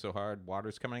laughing so hard,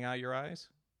 water's coming out of your eyes.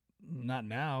 Not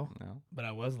now. No, but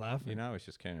I was laughing. You know, I was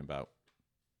just kidding about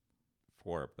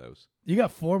 4 of those. You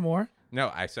got 4 more? No,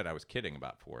 I said I was kidding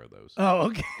about 4 of those. Oh,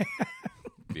 okay.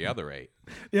 The other 8.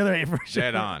 The other 8 for sure.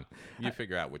 Dead on. You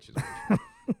figure out which is which.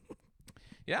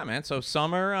 Yeah, man. So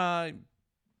summer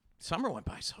went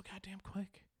by so goddamn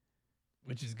quick.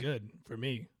 Which is good for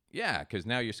me. Yeah, because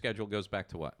now your schedule goes back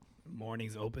to what?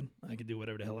 Mornings open. I can do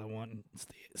whatever the hell I want and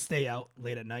stay out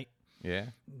late at night. Yeah.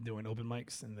 Doing open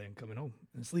mics and then coming home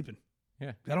and sleeping.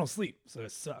 Yeah. I don't sleep, so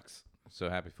it sucks. So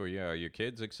happy for you. Are your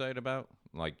kids excited about?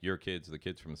 Like your kids, the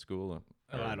kids from school?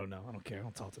 Oh, I don't know. I don't care. I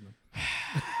don't talk to them.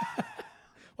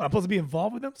 What, I'm supposed to be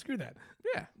involved with them? Screw that.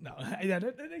 Yeah. No.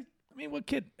 I mean, what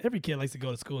kid? Every kid likes to go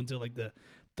to school until like the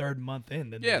 3rd month in.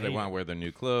 Then yeah, they want to wear their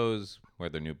new clothes, wear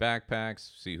their new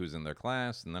backpacks, see who's in their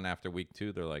class, and then after week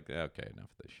 2, they're like, okay, enough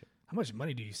of this shit. How much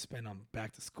money do you spend on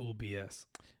back to school BS?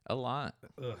 A lot.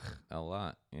 Ugh. A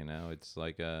lot. You know, it's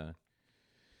like I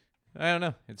don't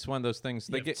know. It's one of those things.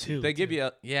 They give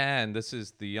you and this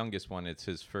is the youngest one. It's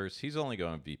his first. He's only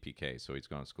going VPK, so he's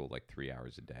going to school like 3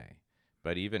 hours a day.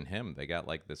 But even him, they got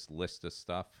like this list of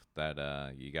stuff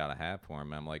that you gotta have for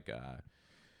him. I'm like,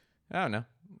 I don't know.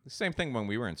 Same thing when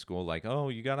we were in school. Like, oh,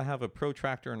 you gotta have a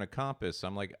protractor and a compass.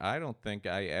 I'm like, I don't think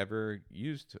I ever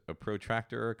used a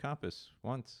protractor or a compass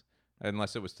once,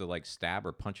 unless it was to like stab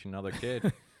or punch another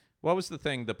kid. What was the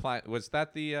thing? Was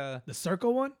that the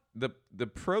circle one? The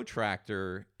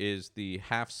protractor is the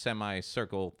half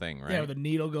semicircle thing, right? Yeah, where the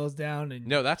needle goes down and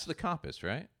no, that's the compass,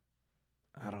 right?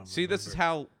 I don't see. remember. This is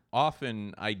how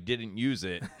often I didn't use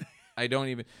it. I don't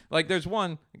even like. There's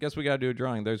one. I guess we gotta do a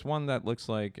drawing. There's one that looks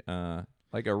like a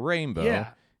rainbow.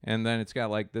 Yeah. And then it's got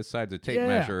like this side's a tape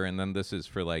measure, and then this is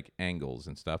for like angles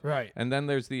and stuff. Right. And then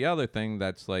there's the other thing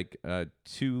that's like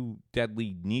 2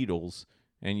 deadly needles.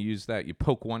 And you use that. You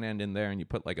poke one end in there, and you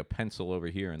put like a pencil over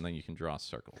here, and then you can draw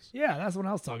circles. Yeah, that's what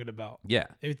I was talking about. Yeah.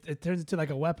 It turns into like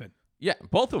a weapon. Yeah,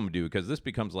 both of them do, because this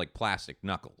becomes like plastic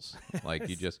knuckles. Like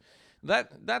you just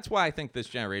that's why I think this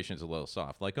generation is a little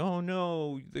soft. Like, oh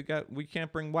no, we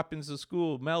can't bring weapons to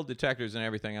school, metal detectors and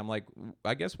everything. I'm like,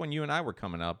 I guess when you and I were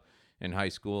coming up in high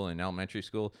school and elementary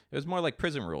school, it was more like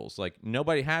prison rules. Like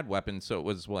nobody had weapons, so it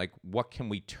was like, what can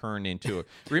we turn into?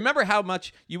 Remember how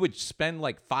much you would spend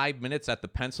like 5 minutes at the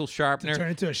pencil sharpener to turn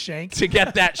into a shank to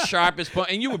get that sharpest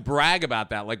point, and you would brag about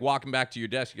that, like walking back to your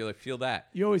desk. You're like, feel that.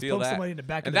 You always feel poke that. somebody in the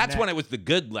back and of the that's neck. when it was the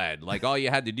good lead. Like all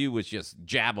you had to do was just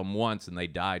jab them once, and they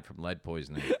died from lead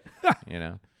poisoning. You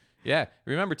know. Yeah,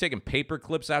 remember taking paper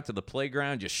clips out to the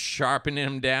playground, just sharpening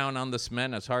them down on the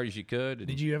cement as hard as you could?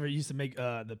 Did you ever used to make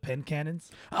the pen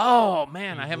cannons? Oh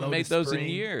man, I You haven't load made the those in spring,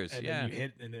 years. And Yeah, then you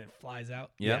hit and then it flies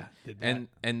out. yeah. Did that.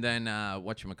 And then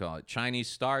whatchamacallit, Chinese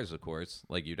stars, of course.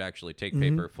 Like you'd actually take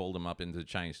Mm-hmm. paper, fold them up into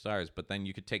Chinese stars, but then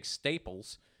you could take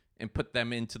staples and put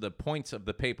them into the points of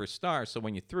the paper star, so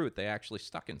when you threw it, they actually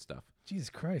stuck in stuff. Jesus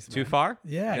Christ, Too man. far?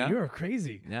 Yeah, you're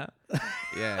crazy. Yeah,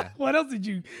 yeah. What else did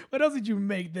you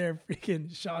make there, freaking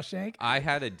Shawshank? I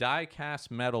had a die-cast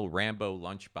metal Rambo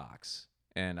lunchbox,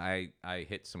 and I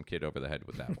hit some kid over the head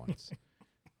with that once.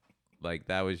 Like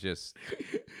that was just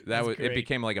it great.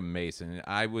 became like a mason.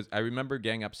 I remember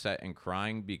getting upset and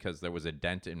crying because there was a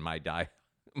dent in my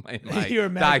my You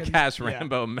imagine- die-cast yeah.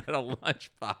 Rambo metal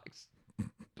lunchbox.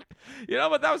 You know,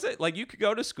 but that was it. Like you could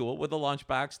go to school with a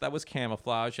lunchbox that was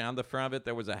camouflage. On the front of it,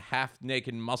 there was a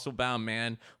half-naked, muscle-bound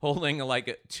man holding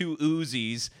like 2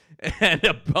 Uzis and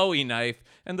a Bowie knife,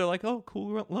 and they're like, "Oh,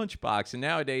 cool lunchbox." And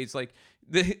nowadays, like,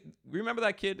 remember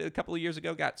that kid a couple of years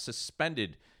ago got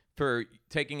suspended for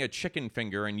taking a chicken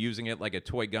finger and using it like a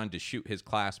toy gun to shoot his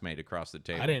classmate across the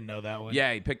table. I didn't know that one.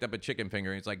 Yeah, he picked up a chicken finger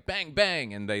and he's like, bang,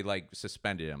 bang. And they like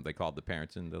suspended him. They called the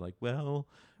parents and they're like, well,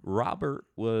 Robert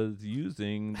was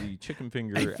using the chicken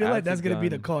finger. I feel like that's going to be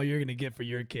the call you're going to get for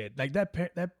your kid. Like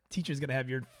that teacher's going to have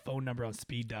your phone number on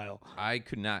speed dial. I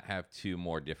could not have 2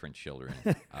 more different children.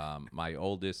 My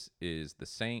oldest is the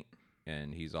saint,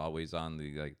 and he's always on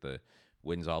the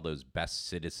wins all those best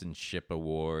citizenship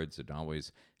awards and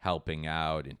always helping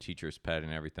out and teacher's pet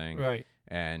and everything. Right.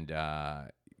 And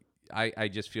I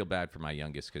just feel bad for my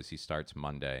youngest because he starts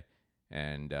Monday.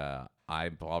 And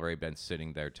I've already been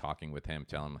sitting there talking with him,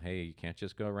 telling him, hey, you can't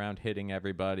just go around hitting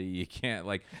everybody. You can't,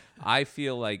 like, I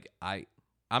feel like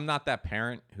I'm not that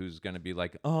parent who's going to be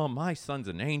like, oh, my son's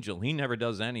an angel. He never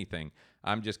does anything.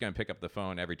 I'm just going to pick up the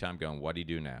phone every time going, what do you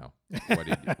do now?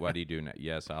 What do you do now?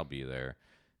 Yes, I'll be there.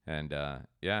 And,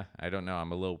 yeah, I don't know.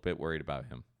 I'm a little bit worried about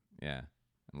him. Yeah,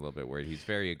 I'm a little bit worried. He's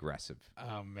very aggressive.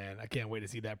 Oh, man. I can't wait to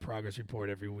see that progress report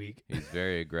every week. He's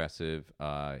very aggressive.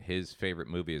 His favorite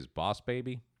movie is Boss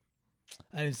Baby.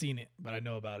 I haven't seen it, but I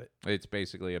know about it. It's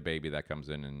basically a baby that comes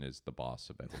in and is the boss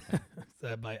of everything. Is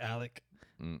that by Alec?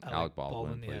 Alec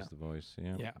Baldwin plays yeah. the voice.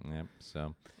 Yeah. Yeah. Yep.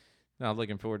 So, now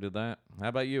looking forward to that. How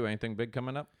about you? Anything big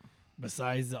coming up?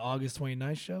 Besides the August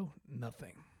 29th show,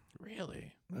 nothing.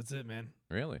 Really? That's it, man.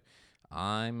 Really?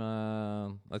 I'm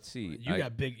let's see. You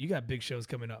got big shows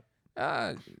coming up.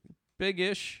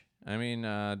 Big-ish. I mean,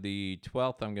 the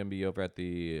 12th I'm going to be over at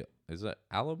is it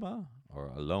Aloma or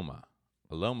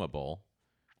Aloma Bowl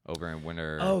over in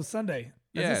Winter. Oh, Sunday.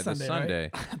 Yeah, Sunday, this Sunday.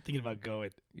 Right? I'm thinking about going.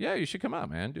 Yeah, you should come out,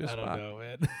 man. Do a I spot. don't know,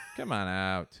 man. Come on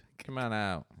out. Come on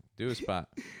out. Do a spot.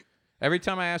 Every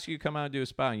time I ask you to come out and do a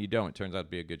spot and you don't, it turns out to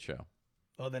be a good show.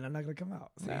 Oh, then I'm not going to come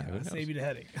out. See, Nah, who I'll knows? save you the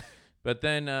headache. But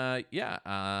then,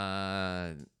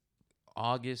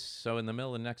 August, so in the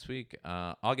middle of next week,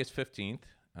 August 15th,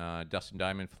 Dustin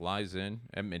Diamond flies in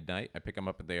at midnight. I pick him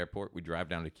up at the airport. We drive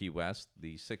down to Key West.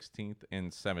 The 16th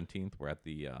and 17th, we're at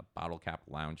the Bottle Cap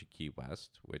Lounge at Key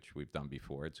West, which we've done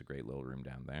before. It's a great little room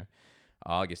down there.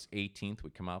 August 18th, we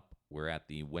come up. We're at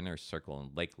the Winner's Circle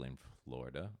in Lakeland,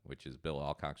 Florida, which is Bill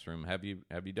Alcock's room. Have you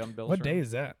done Bill's room? What day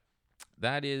is that?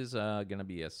 That is going to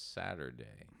be a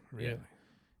Saturday. Really?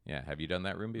 Yeah. Have you done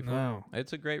that room before? No.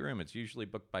 It's a great room. It's usually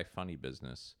booked by Funny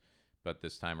Business, but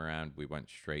this time around we went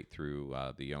straight through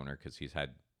the owner because he's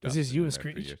had. Is this you and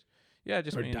Screech? Yeah,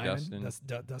 just or me and Diamond? Dustin. That's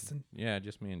Dustin. Yeah,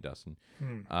 just me and Dustin.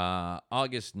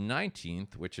 August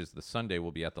 19th, which is the Sunday,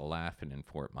 we'll be at the Laugh-In in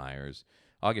Fort Myers.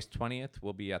 August 20th,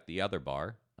 we'll be at the other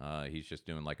bar. He's just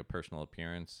doing like a personal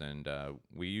appearance, and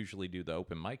we usually do the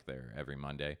open mic there every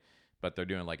Monday. But they're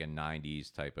doing like a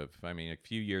 90s type of, I mean, a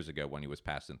few years ago when he was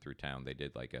passing through town, they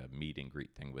did like a meet and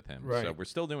greet thing with him. Right. So we're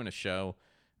still doing a show.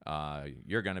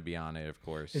 You're going to be on it, of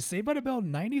course. Is Saved by the Bell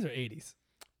 90s or 80s?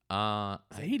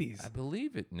 It's 80s. I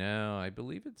believe it. No, I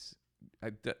believe it's,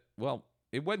 well,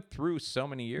 it went through so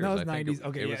many years. No, it's I think 90s.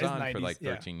 Okay, it yeah, was it's on 90s, for like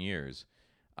 13 years.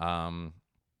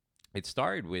 It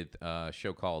started with a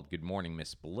show called Good Morning,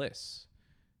 Miss Bliss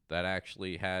that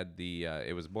actually had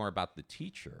it was more about the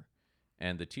teacher.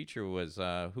 And the teacher was,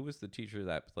 who was the teacher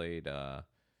that played,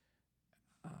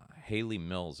 Haley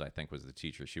Mills, I think, was the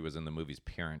teacher. She was in the movies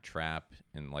Parent Trap,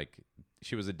 and like,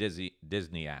 she was a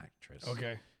Disney actress.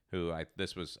 Okay. Who I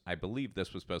believe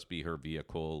this was supposed to be her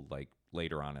vehicle, like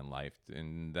later on in life,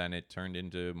 and then it turned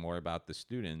into more about the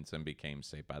students and became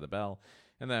Saved by the Bell,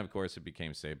 and then of course it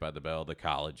became Saved by the Bell, the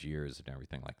college years and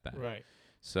everything like that. Right.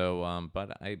 So,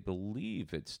 but I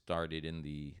believe it started in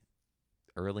the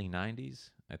early 90s,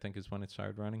 I think is when it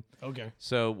started running. Okay.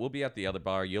 So we'll be at the other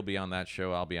bar. You'll be on that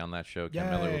show. I'll be on that show. Ken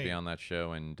Miller will be Yay. on that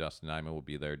show. And Dustin Diamond will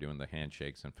be there doing the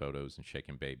handshakes and photos and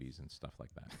shaking babies and stuff like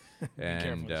that.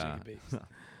 Careful And with shaking babies.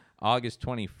 August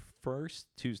 21st,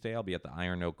 Tuesday, I'll be at the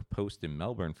Iron Oak Post in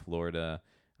Melbourne, Florida.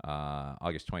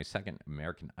 August 22nd,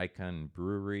 American Icon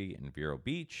Brewery in Vero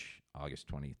Beach. August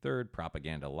 23rd,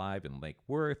 Propaganda Live in Lake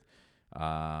Worth.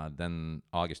 Then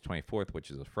August 24th,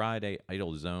 which is a Friday,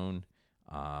 Idle Zone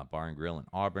Bar and Grill in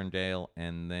Auburndale.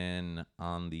 And then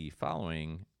on the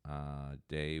following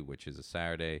day, which is a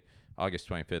Saturday, August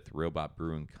 25th, Robot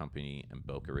Brewing Company in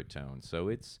Boca Raton. So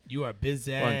it's You are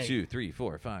busy. 1, 2, 3,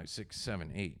 4, 5, 6,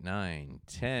 7, 8, 9,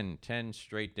 10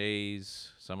 straight days.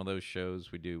 Some of those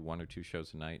shows we do 1 or 2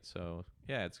 shows a night. So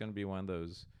yeah, it's going to be one of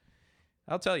those.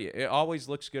 I'll tell you, it always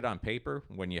looks good on paper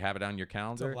when you have it on your It's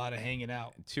calendar. a lot of hanging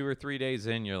out. 2 or 3 days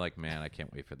in, you're like, man, I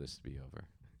can't wait for this to be over.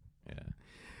 Yeah.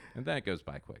 And then it goes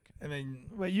by quick. And then,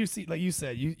 well, you see, like you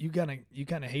said, you kind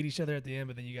of hate each other at the end,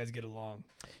 but then you guys get along.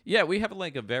 Yeah, we have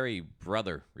like a very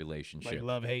brother relationship. Like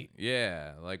love, hate.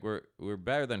 Yeah, like we're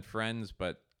better than friends,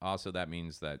 but also that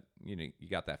means that you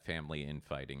got that family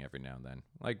infighting every now and then.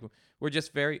 Like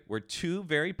we're two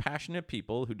very passionate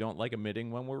people who don't like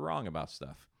admitting when we're wrong about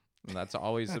stuff. And that's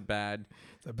always It's a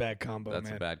bad combo, that's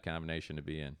man. a bad combination to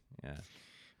be in. Yeah.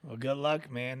 Well, good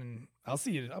luck, man. And I'll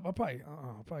see you. I'll probably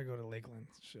go to Lakeland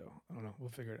show. I don't know.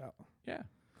 We'll figure it out. Yeah.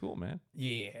 Cool, man.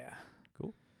 Yeah.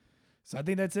 Cool. So I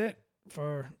think that's it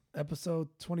for episode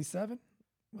 27.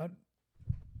 What?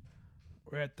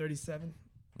 We're at 37.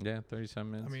 Yeah, 37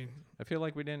 minutes. I mean, I feel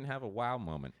like we didn't have a wow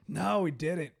moment. no, we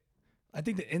didn't. I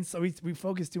think the insult. We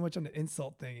focused too much on the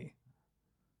insult thingy.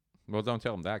 Well, don't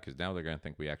tell them that because now they're going to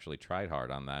think we actually tried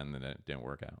hard on that and then it didn't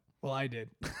work out. Well, I did.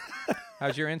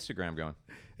 How's your Instagram going?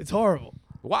 It's horrible.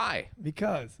 Why?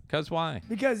 Because Why?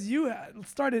 you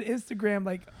started Instagram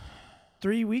like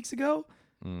 3 weeks ago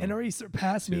and already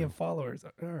surpassed me 2. in followers.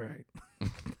 All right.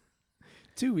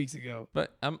 2 weeks ago.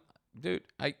 But dude,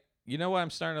 you know what I'm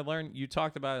starting to learn? You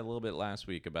talked about it a little bit last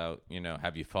week about,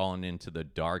 have you fallen into the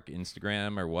dark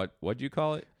Instagram or what'd you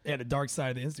call it? Yeah, the dark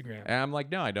side of the Instagram. And I'm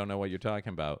like, no, I don't know what you're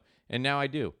talking about. And now I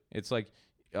do. It's like,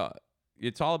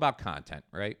 it's all about content,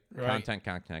 right? Right.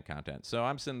 Content. So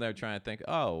I'm sitting there trying to think,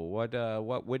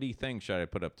 what witty thing should I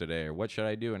put up today, or what should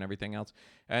I do, and everything else.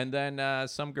 And then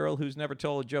some girl who's never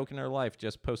told a joke in her life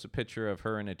just posts a picture of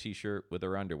her in a T-shirt with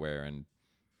her underwear, and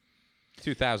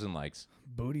 2,000 likes.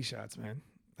 Booty shots, man.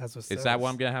 That's what. Is that what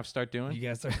I'm gonna have to start doing? You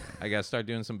guys I gotta start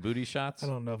doing some booty shots. I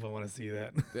don't know if I want to see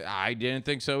that. I didn't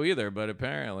think so either, but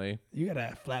apparently. You got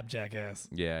a flapjack ass.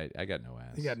 Yeah, I got no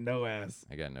ass. You got no ass.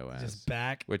 I got no ass. Just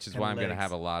back. Which is and why I'm gonna legs.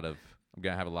 have a lot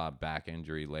of back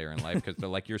injury later in life because they're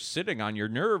like, you're sitting on your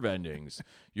nerve endings.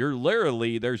 You're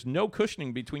literally, there's no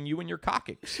cushioning between you and your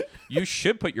coccyx. You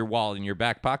should put your wallet in your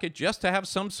back pocket just to have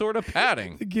some sort of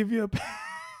padding. To give you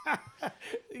a.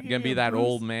 You're gonna be that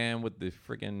old man with the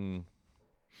freaking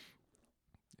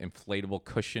inflatable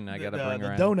cushion I gotta bring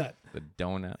around. Donut. The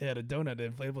donut. Yeah, the donut, the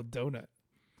inflatable donut.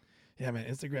 Yeah, man,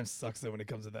 Instagram sucks though when it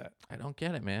comes to that. I don't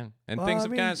get it, man. And Well, things I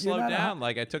have mean, kind of you're slowed not a down. hot-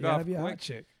 Like I took You off gotta be a hot quick.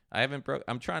 chick. I haven't broke.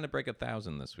 I'm trying to break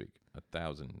 1,000 this week.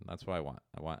 1,000. That's what I want.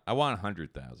 I want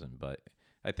 100,000. But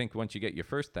I think once you get your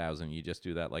first 1,000, you just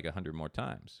do that like 100 more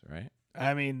times, right?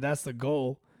 I mean, that's the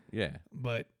goal, Yeah.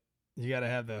 but you got to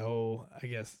have the whole, I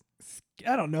guess,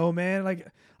 I don't know, man. Like,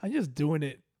 I'm just doing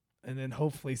it, and then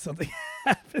hopefully something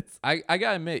happens. I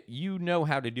gotta admit, you know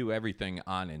how to do everything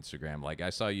on Instagram. Like, I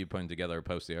saw you putting together a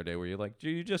post the other day where you're like,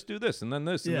 you just do this and then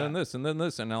this and then this and then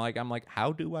this, and I'm like,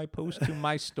 how do I post to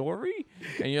my story?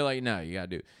 And you're like, no, you gotta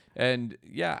do. And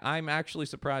yeah, I'm actually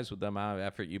surprised with the amount of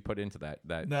effort you put into that.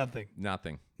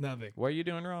 Nothing. What are you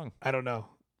doing wrong? I don't know.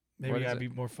 Maybe I'd be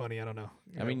more funny. I don't know.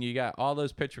 I mean, you got all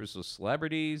those pictures of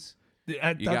celebrities. You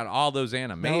got all those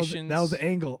animations. That was the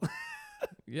angle.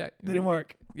 Yeah. Didn't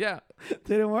work. Yeah.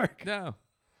 Didn't work.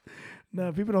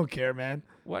 No, people don't care, man.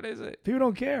 What is it? People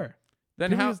don't care.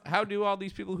 Then how do all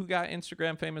these people who got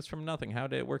Instagram famous from nothing, how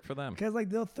did it work for them? Because, like,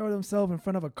 they'll throw themselves in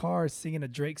front of a car singing a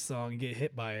Drake song and get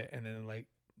hit by it, and then, like,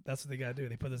 that's what they got to do.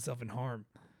 They put themselves in harm.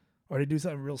 Or they do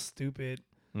something real stupid.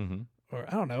 Mm-hmm. Or,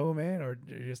 I don't know, man. Or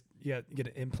you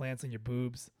get implants in your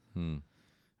boobs.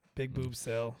 Big boob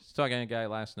sell. I was talking to a guy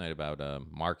last night about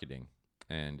marketing,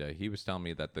 and he was telling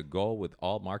me that the goal with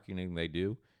all marketing they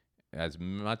do, as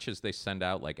much as they send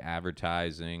out like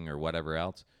advertising or whatever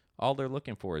else, all they're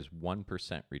looking for is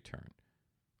 1% return.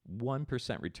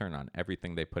 1% return on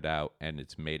everything they put out, and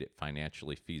it's made it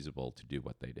financially feasible to do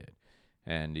what they did.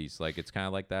 And he's like, it's kind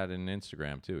of like that in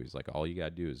Instagram too. He's like, all you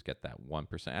got to do is get that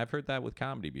 1%. I've heard that with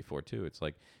comedy before too. It's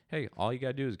like, hey, all you got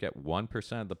to do is get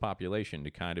 1% of the population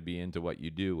to kind of be into what you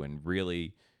do and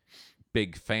really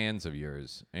big fans of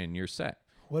yours, and you're set.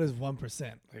 What is 1%?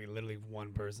 Like, literally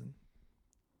one person?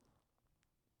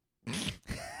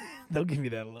 Don't give me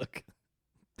that look.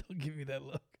 Don't give me that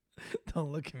look.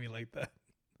 Don't look at me like that.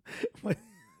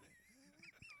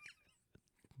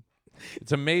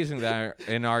 It's amazing that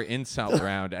in our insult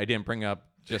round, I didn't bring up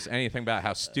just anything about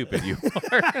how stupid you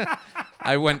are.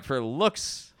 I went for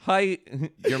looks, height,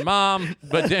 your mom,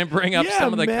 but didn't bring up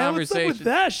some of the conversation. What's up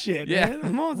with that shit, man? My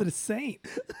mom's a saint.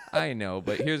 I know,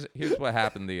 but here's what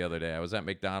happened the other day. I was at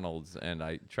McDonald's and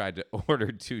I tried to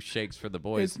order 2 shakes for the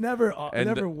boys. It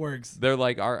never works. They're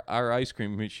like, our ice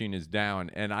cream machine is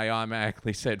down, and I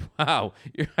automatically said, wow,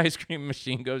 your ice cream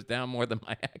machine goes down more than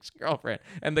my ex-girlfriend.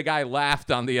 And the guy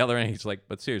laughed on the other end. He's like,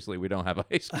 but seriously, we don't have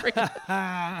ice cream.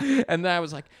 And then I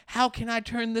was like, how can I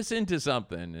turn this into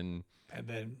something? And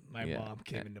then my mom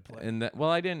came into play. And well,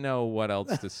 I didn't know what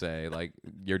else to say. Like,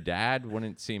 your dad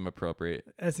wouldn't seem appropriate.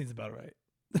 That seems about right.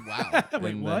 Wow.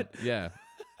 Wait, what? Yeah.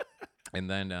 And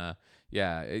then,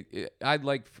 I'd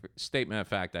like statement of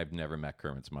fact, I've never met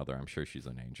Kermit's mother. I'm sure she's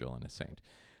an angel and a saint.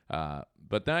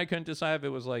 But then I couldn't decide if it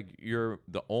was like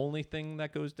the only thing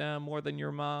that goes down more than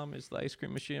your mom is the ice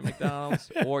cream machine at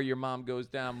McDonald's, or your mom goes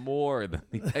down more than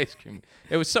the ice cream.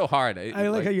 It was so hard. I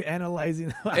like how you're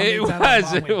analyzing. It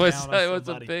was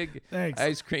a big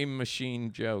ice cream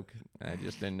machine joke. I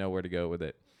just didn't know where to go with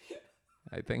it.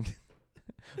 I think.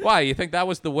 Why? You think that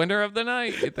was the winner of the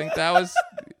night? You think that was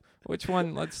which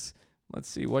one? Let's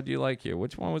see. What do you like here?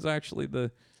 Which one was actually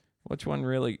which one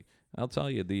really? I'll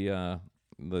tell you the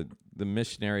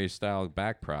missionary style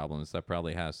back problems. That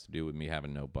probably has to do with me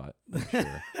having no butt. I'm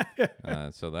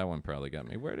sure. So that one probably got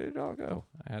me. Where did it all go?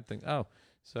 I had to think. Oh,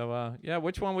 so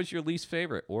which one was your least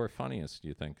favorite or funniest? Do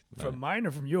you think? From mine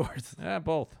or from yours? Yeah,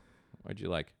 both. What'd you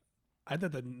like? I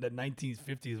thought the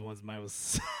 1950s ones. Mine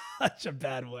was such a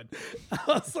bad one. I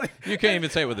was like, you can't even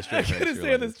say it with a straight face. I couldn't say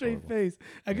it with a straight face.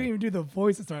 I couldn't even do the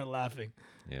voice and start laughing.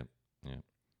 Yeah.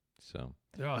 So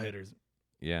they're all hitters.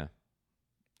 Yeah.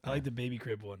 I like the baby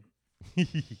crib one. I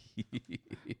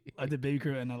like the baby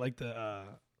crib, and I like the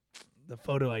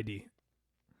photo ID.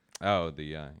 Oh,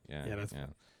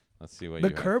 Let's see what the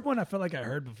curb one. I felt like I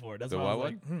heard before. That's what I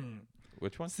was like.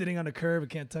 Which one? Sitting on the curb and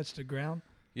can't touch the ground.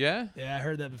 Yeah. Yeah, I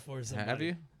heard that before. Somebody. Have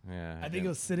you? Yeah. I think it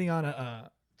was sitting on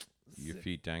your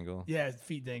feet dangle. Yeah,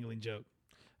 feet dangling joke.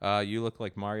 You look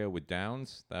like Mario with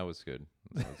Downs. That was good.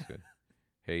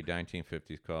 Hey,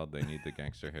 1950s called. They need the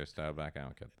gangster hairstyle back. I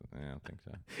don't think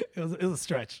so. It was a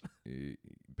stretch.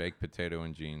 Baked potato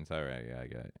and jeans. All right, yeah, I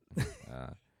got it.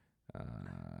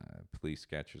 Police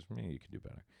sketches. Me, you can do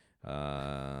better.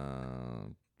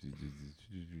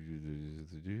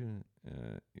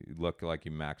 You look like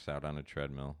you max out on a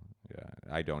treadmill. Yeah,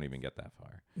 I don't even get that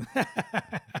far.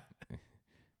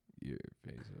 Your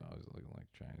face is always looking like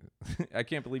trying to... I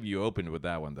can't believe you opened with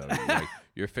that one, though. Like,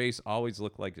 your face always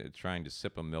looked like it's trying to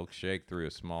sip a milkshake through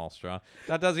a small straw.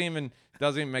 That doesn't even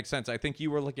make sense. I think you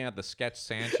were looking at the sketch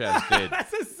Sanchez did.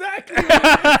 That's exactly what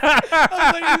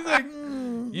I was like,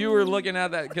 You were looking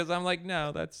at that because I'm like,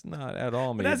 no, that's not at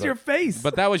all me. That's your face.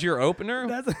 But that was your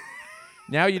opener?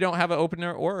 Now you don't have an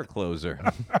opener or a closer.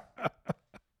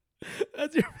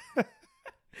 That's your...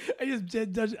 I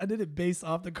did it based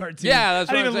off the cartoon. Yeah,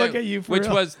 that's what I didn't even look at you for Which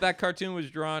real. was that cartoon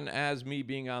was drawn as me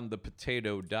being on the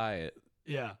potato diet.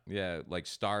 Yeah. Yeah, like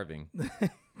starving. Yeah.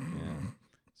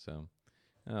 So,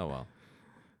 oh well.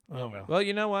 Oh well. Well,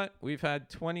 you know what? We've had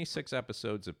 26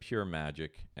 episodes of pure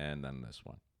magic, and then this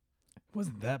one. It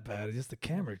wasn't that bad. It's just the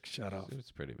camera shut off. It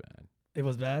was pretty bad. It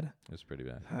was bad? It was pretty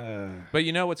bad. But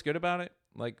you know what's good about it?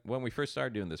 Like, when we first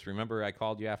started doing this, remember I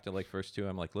called you after, like, first two?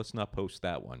 I'm like, let's not post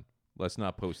that one. Let's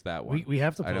not post that one. We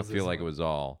have to post I don't feel like one. it was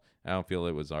all. I don't feel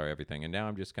it was our everything. And now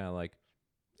I'm just kind of like,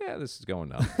 yeah, this is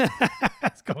going up.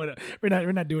 It's going up. We're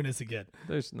not doing this again.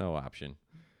 There's no option.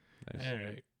 All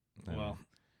right.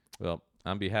 Well,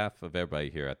 on behalf of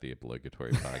everybody here at the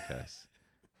Obligatory Podcast,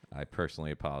 I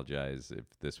personally apologize if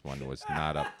this one was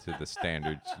not up to the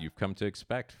standards you've come to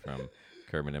expect from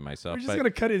Kermit and myself. We're just gonna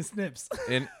cut in snips.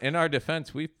 in our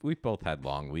defense, we've both had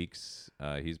long weeks.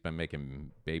 He's been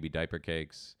making baby diaper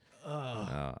cakes.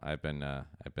 I've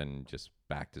been just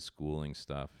back to schooling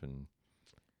stuff, and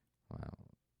wow.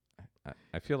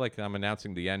 I feel like I'm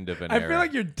announcing the end of an era. I feel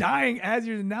like you're dying as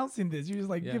you're announcing this. You're just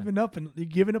like giving up, and you're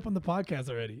giving up on the podcast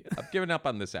already. I've given up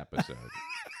on this episode.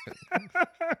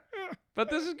 But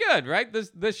this is good, right?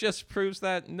 This just proves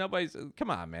that nobody's. Come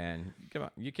on, man. Come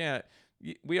on. You can't.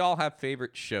 We all have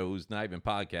favorite shows, not even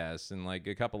podcasts, and like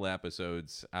a couple of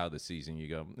episodes out of the season, you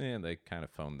go, they kind of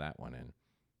phoned that one in.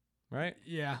 Right?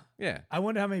 Yeah. Yeah. I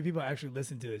wonder how many people actually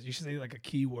listen to this. You should say like a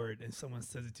keyword and someone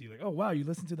says it to you like, oh, wow, you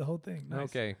listened to the whole thing. Nice.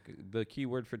 Okay. The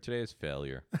keyword for today is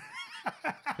failure.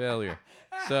 Failure.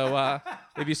 So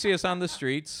if you see us on the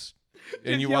streets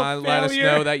and you want to let us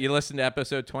know that you listened to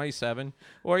episode 27,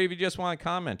 or if you just want to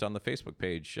comment on the Facebook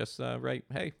page, just write,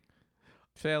 hey,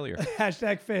 failure.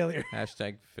 Hashtag failure.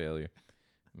 Hashtag failure.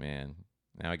 Man,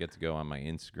 now I get to go on my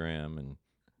Instagram and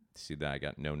see that I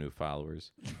got no new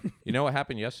followers. You know what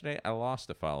happened yesterday? I lost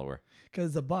a follower. Because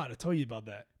it's a bot. I told you about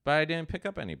that. But I didn't pick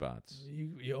up any bots.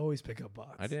 You always pick up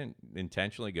bots. I didn't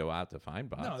intentionally go out to find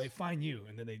bots. No, they find you,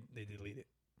 and then they delete it.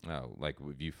 Oh, like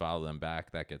if you follow them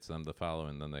back, that gets them to follow,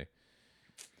 and then they...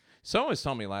 Someone was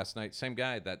telling me last night, same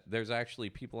guy, that there's actually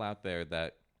people out there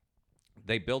that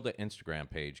they build an Instagram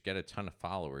page, get a ton of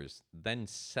followers, then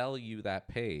sell you that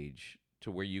page to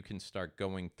where you can start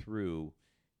going through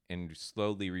and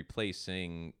slowly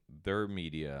replacing their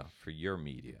media for your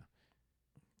media.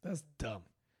 That's dumb.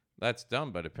 That's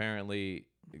dumb, but apparently,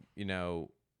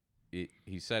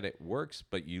 he said it works,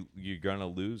 but you're going to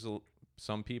lose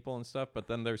some people and stuff. But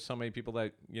then there's so many people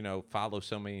that, follow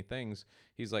so many things.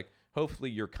 He's like, hopefully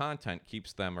your content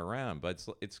keeps them around. But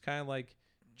it's kind of like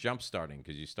jump starting,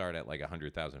 because you start at like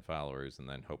 100,000 followers and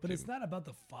then hope. But it's not about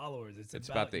the followers. It's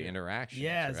about the interactions.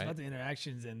 Yeah, it's right? about the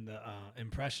interactions and the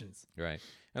impressions. Right.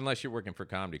 Unless you're working for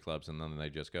comedy clubs and then they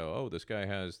just go, oh, this guy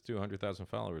has 200,000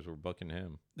 followers. We're booking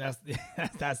him. That's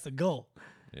the goal.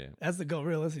 Yeah. That's the goal.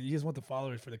 Realistically, you just want the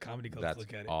followers for the comedy clubs to look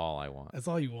at it. That's all I want. That's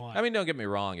all you want. I mean, don't get me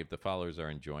wrong. If the followers are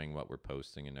enjoying what we're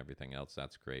posting and everything else,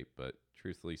 that's great. But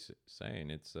truthfully saying,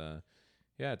 it's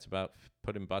about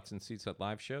putting butts in seats at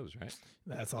live shows, right?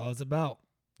 That's all it's about.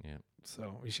 Yeah.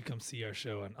 So you should come see our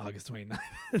show on August 29th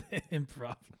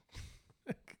Improv.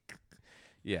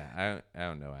 Yeah, I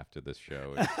don't know after this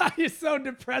show. You're so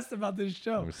depressed about this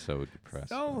show. I'm so depressed.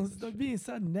 Stop being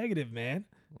so negative, man.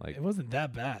 Like, it wasn't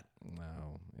that bad.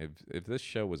 No. If this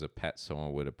show was a pet,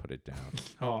 someone would have put it down.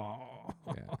 Oh.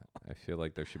 Yeah. I feel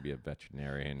like there should be a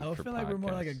veterinarian. I for feel podcasts. like we're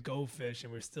more like a goldfish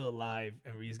and we're still alive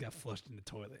and we just got flushed in the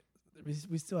toilet.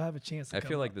 We still have a chance. I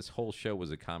feel like this whole show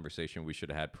was a conversation we should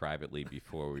have had privately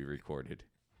before we recorded.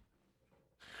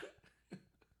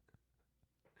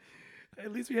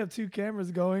 At least we have 2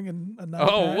 cameras going and another.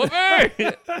 Oh,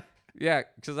 whoopee! Yeah,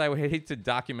 because I would hate to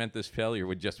document this failure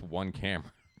with just one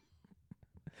camera.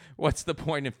 What's the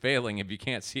point of failing if you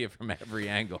can't see it from every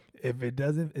angle? If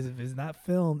it's not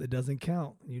filmed, it doesn't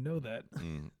count. You know that.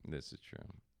 This is true.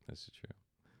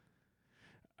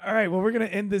 All right, well, we're going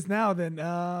to end this now then.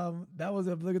 That was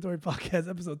Obligatory Podcast,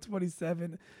 episode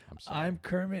 27. I'm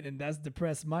Kermit, and that's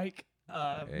Depressed Myke.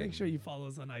 Make sure you follow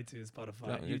us on iTunes, Spotify,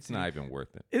 no, YouTube. It's not even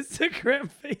worth it. Instagram,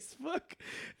 Facebook,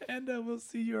 and we'll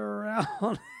see you around.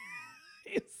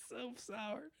 You're so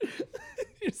sour.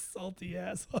 You salty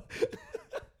asshole.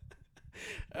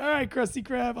 All right, Krusty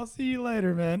Krab, I'll see you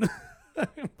later, man.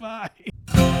 Bye.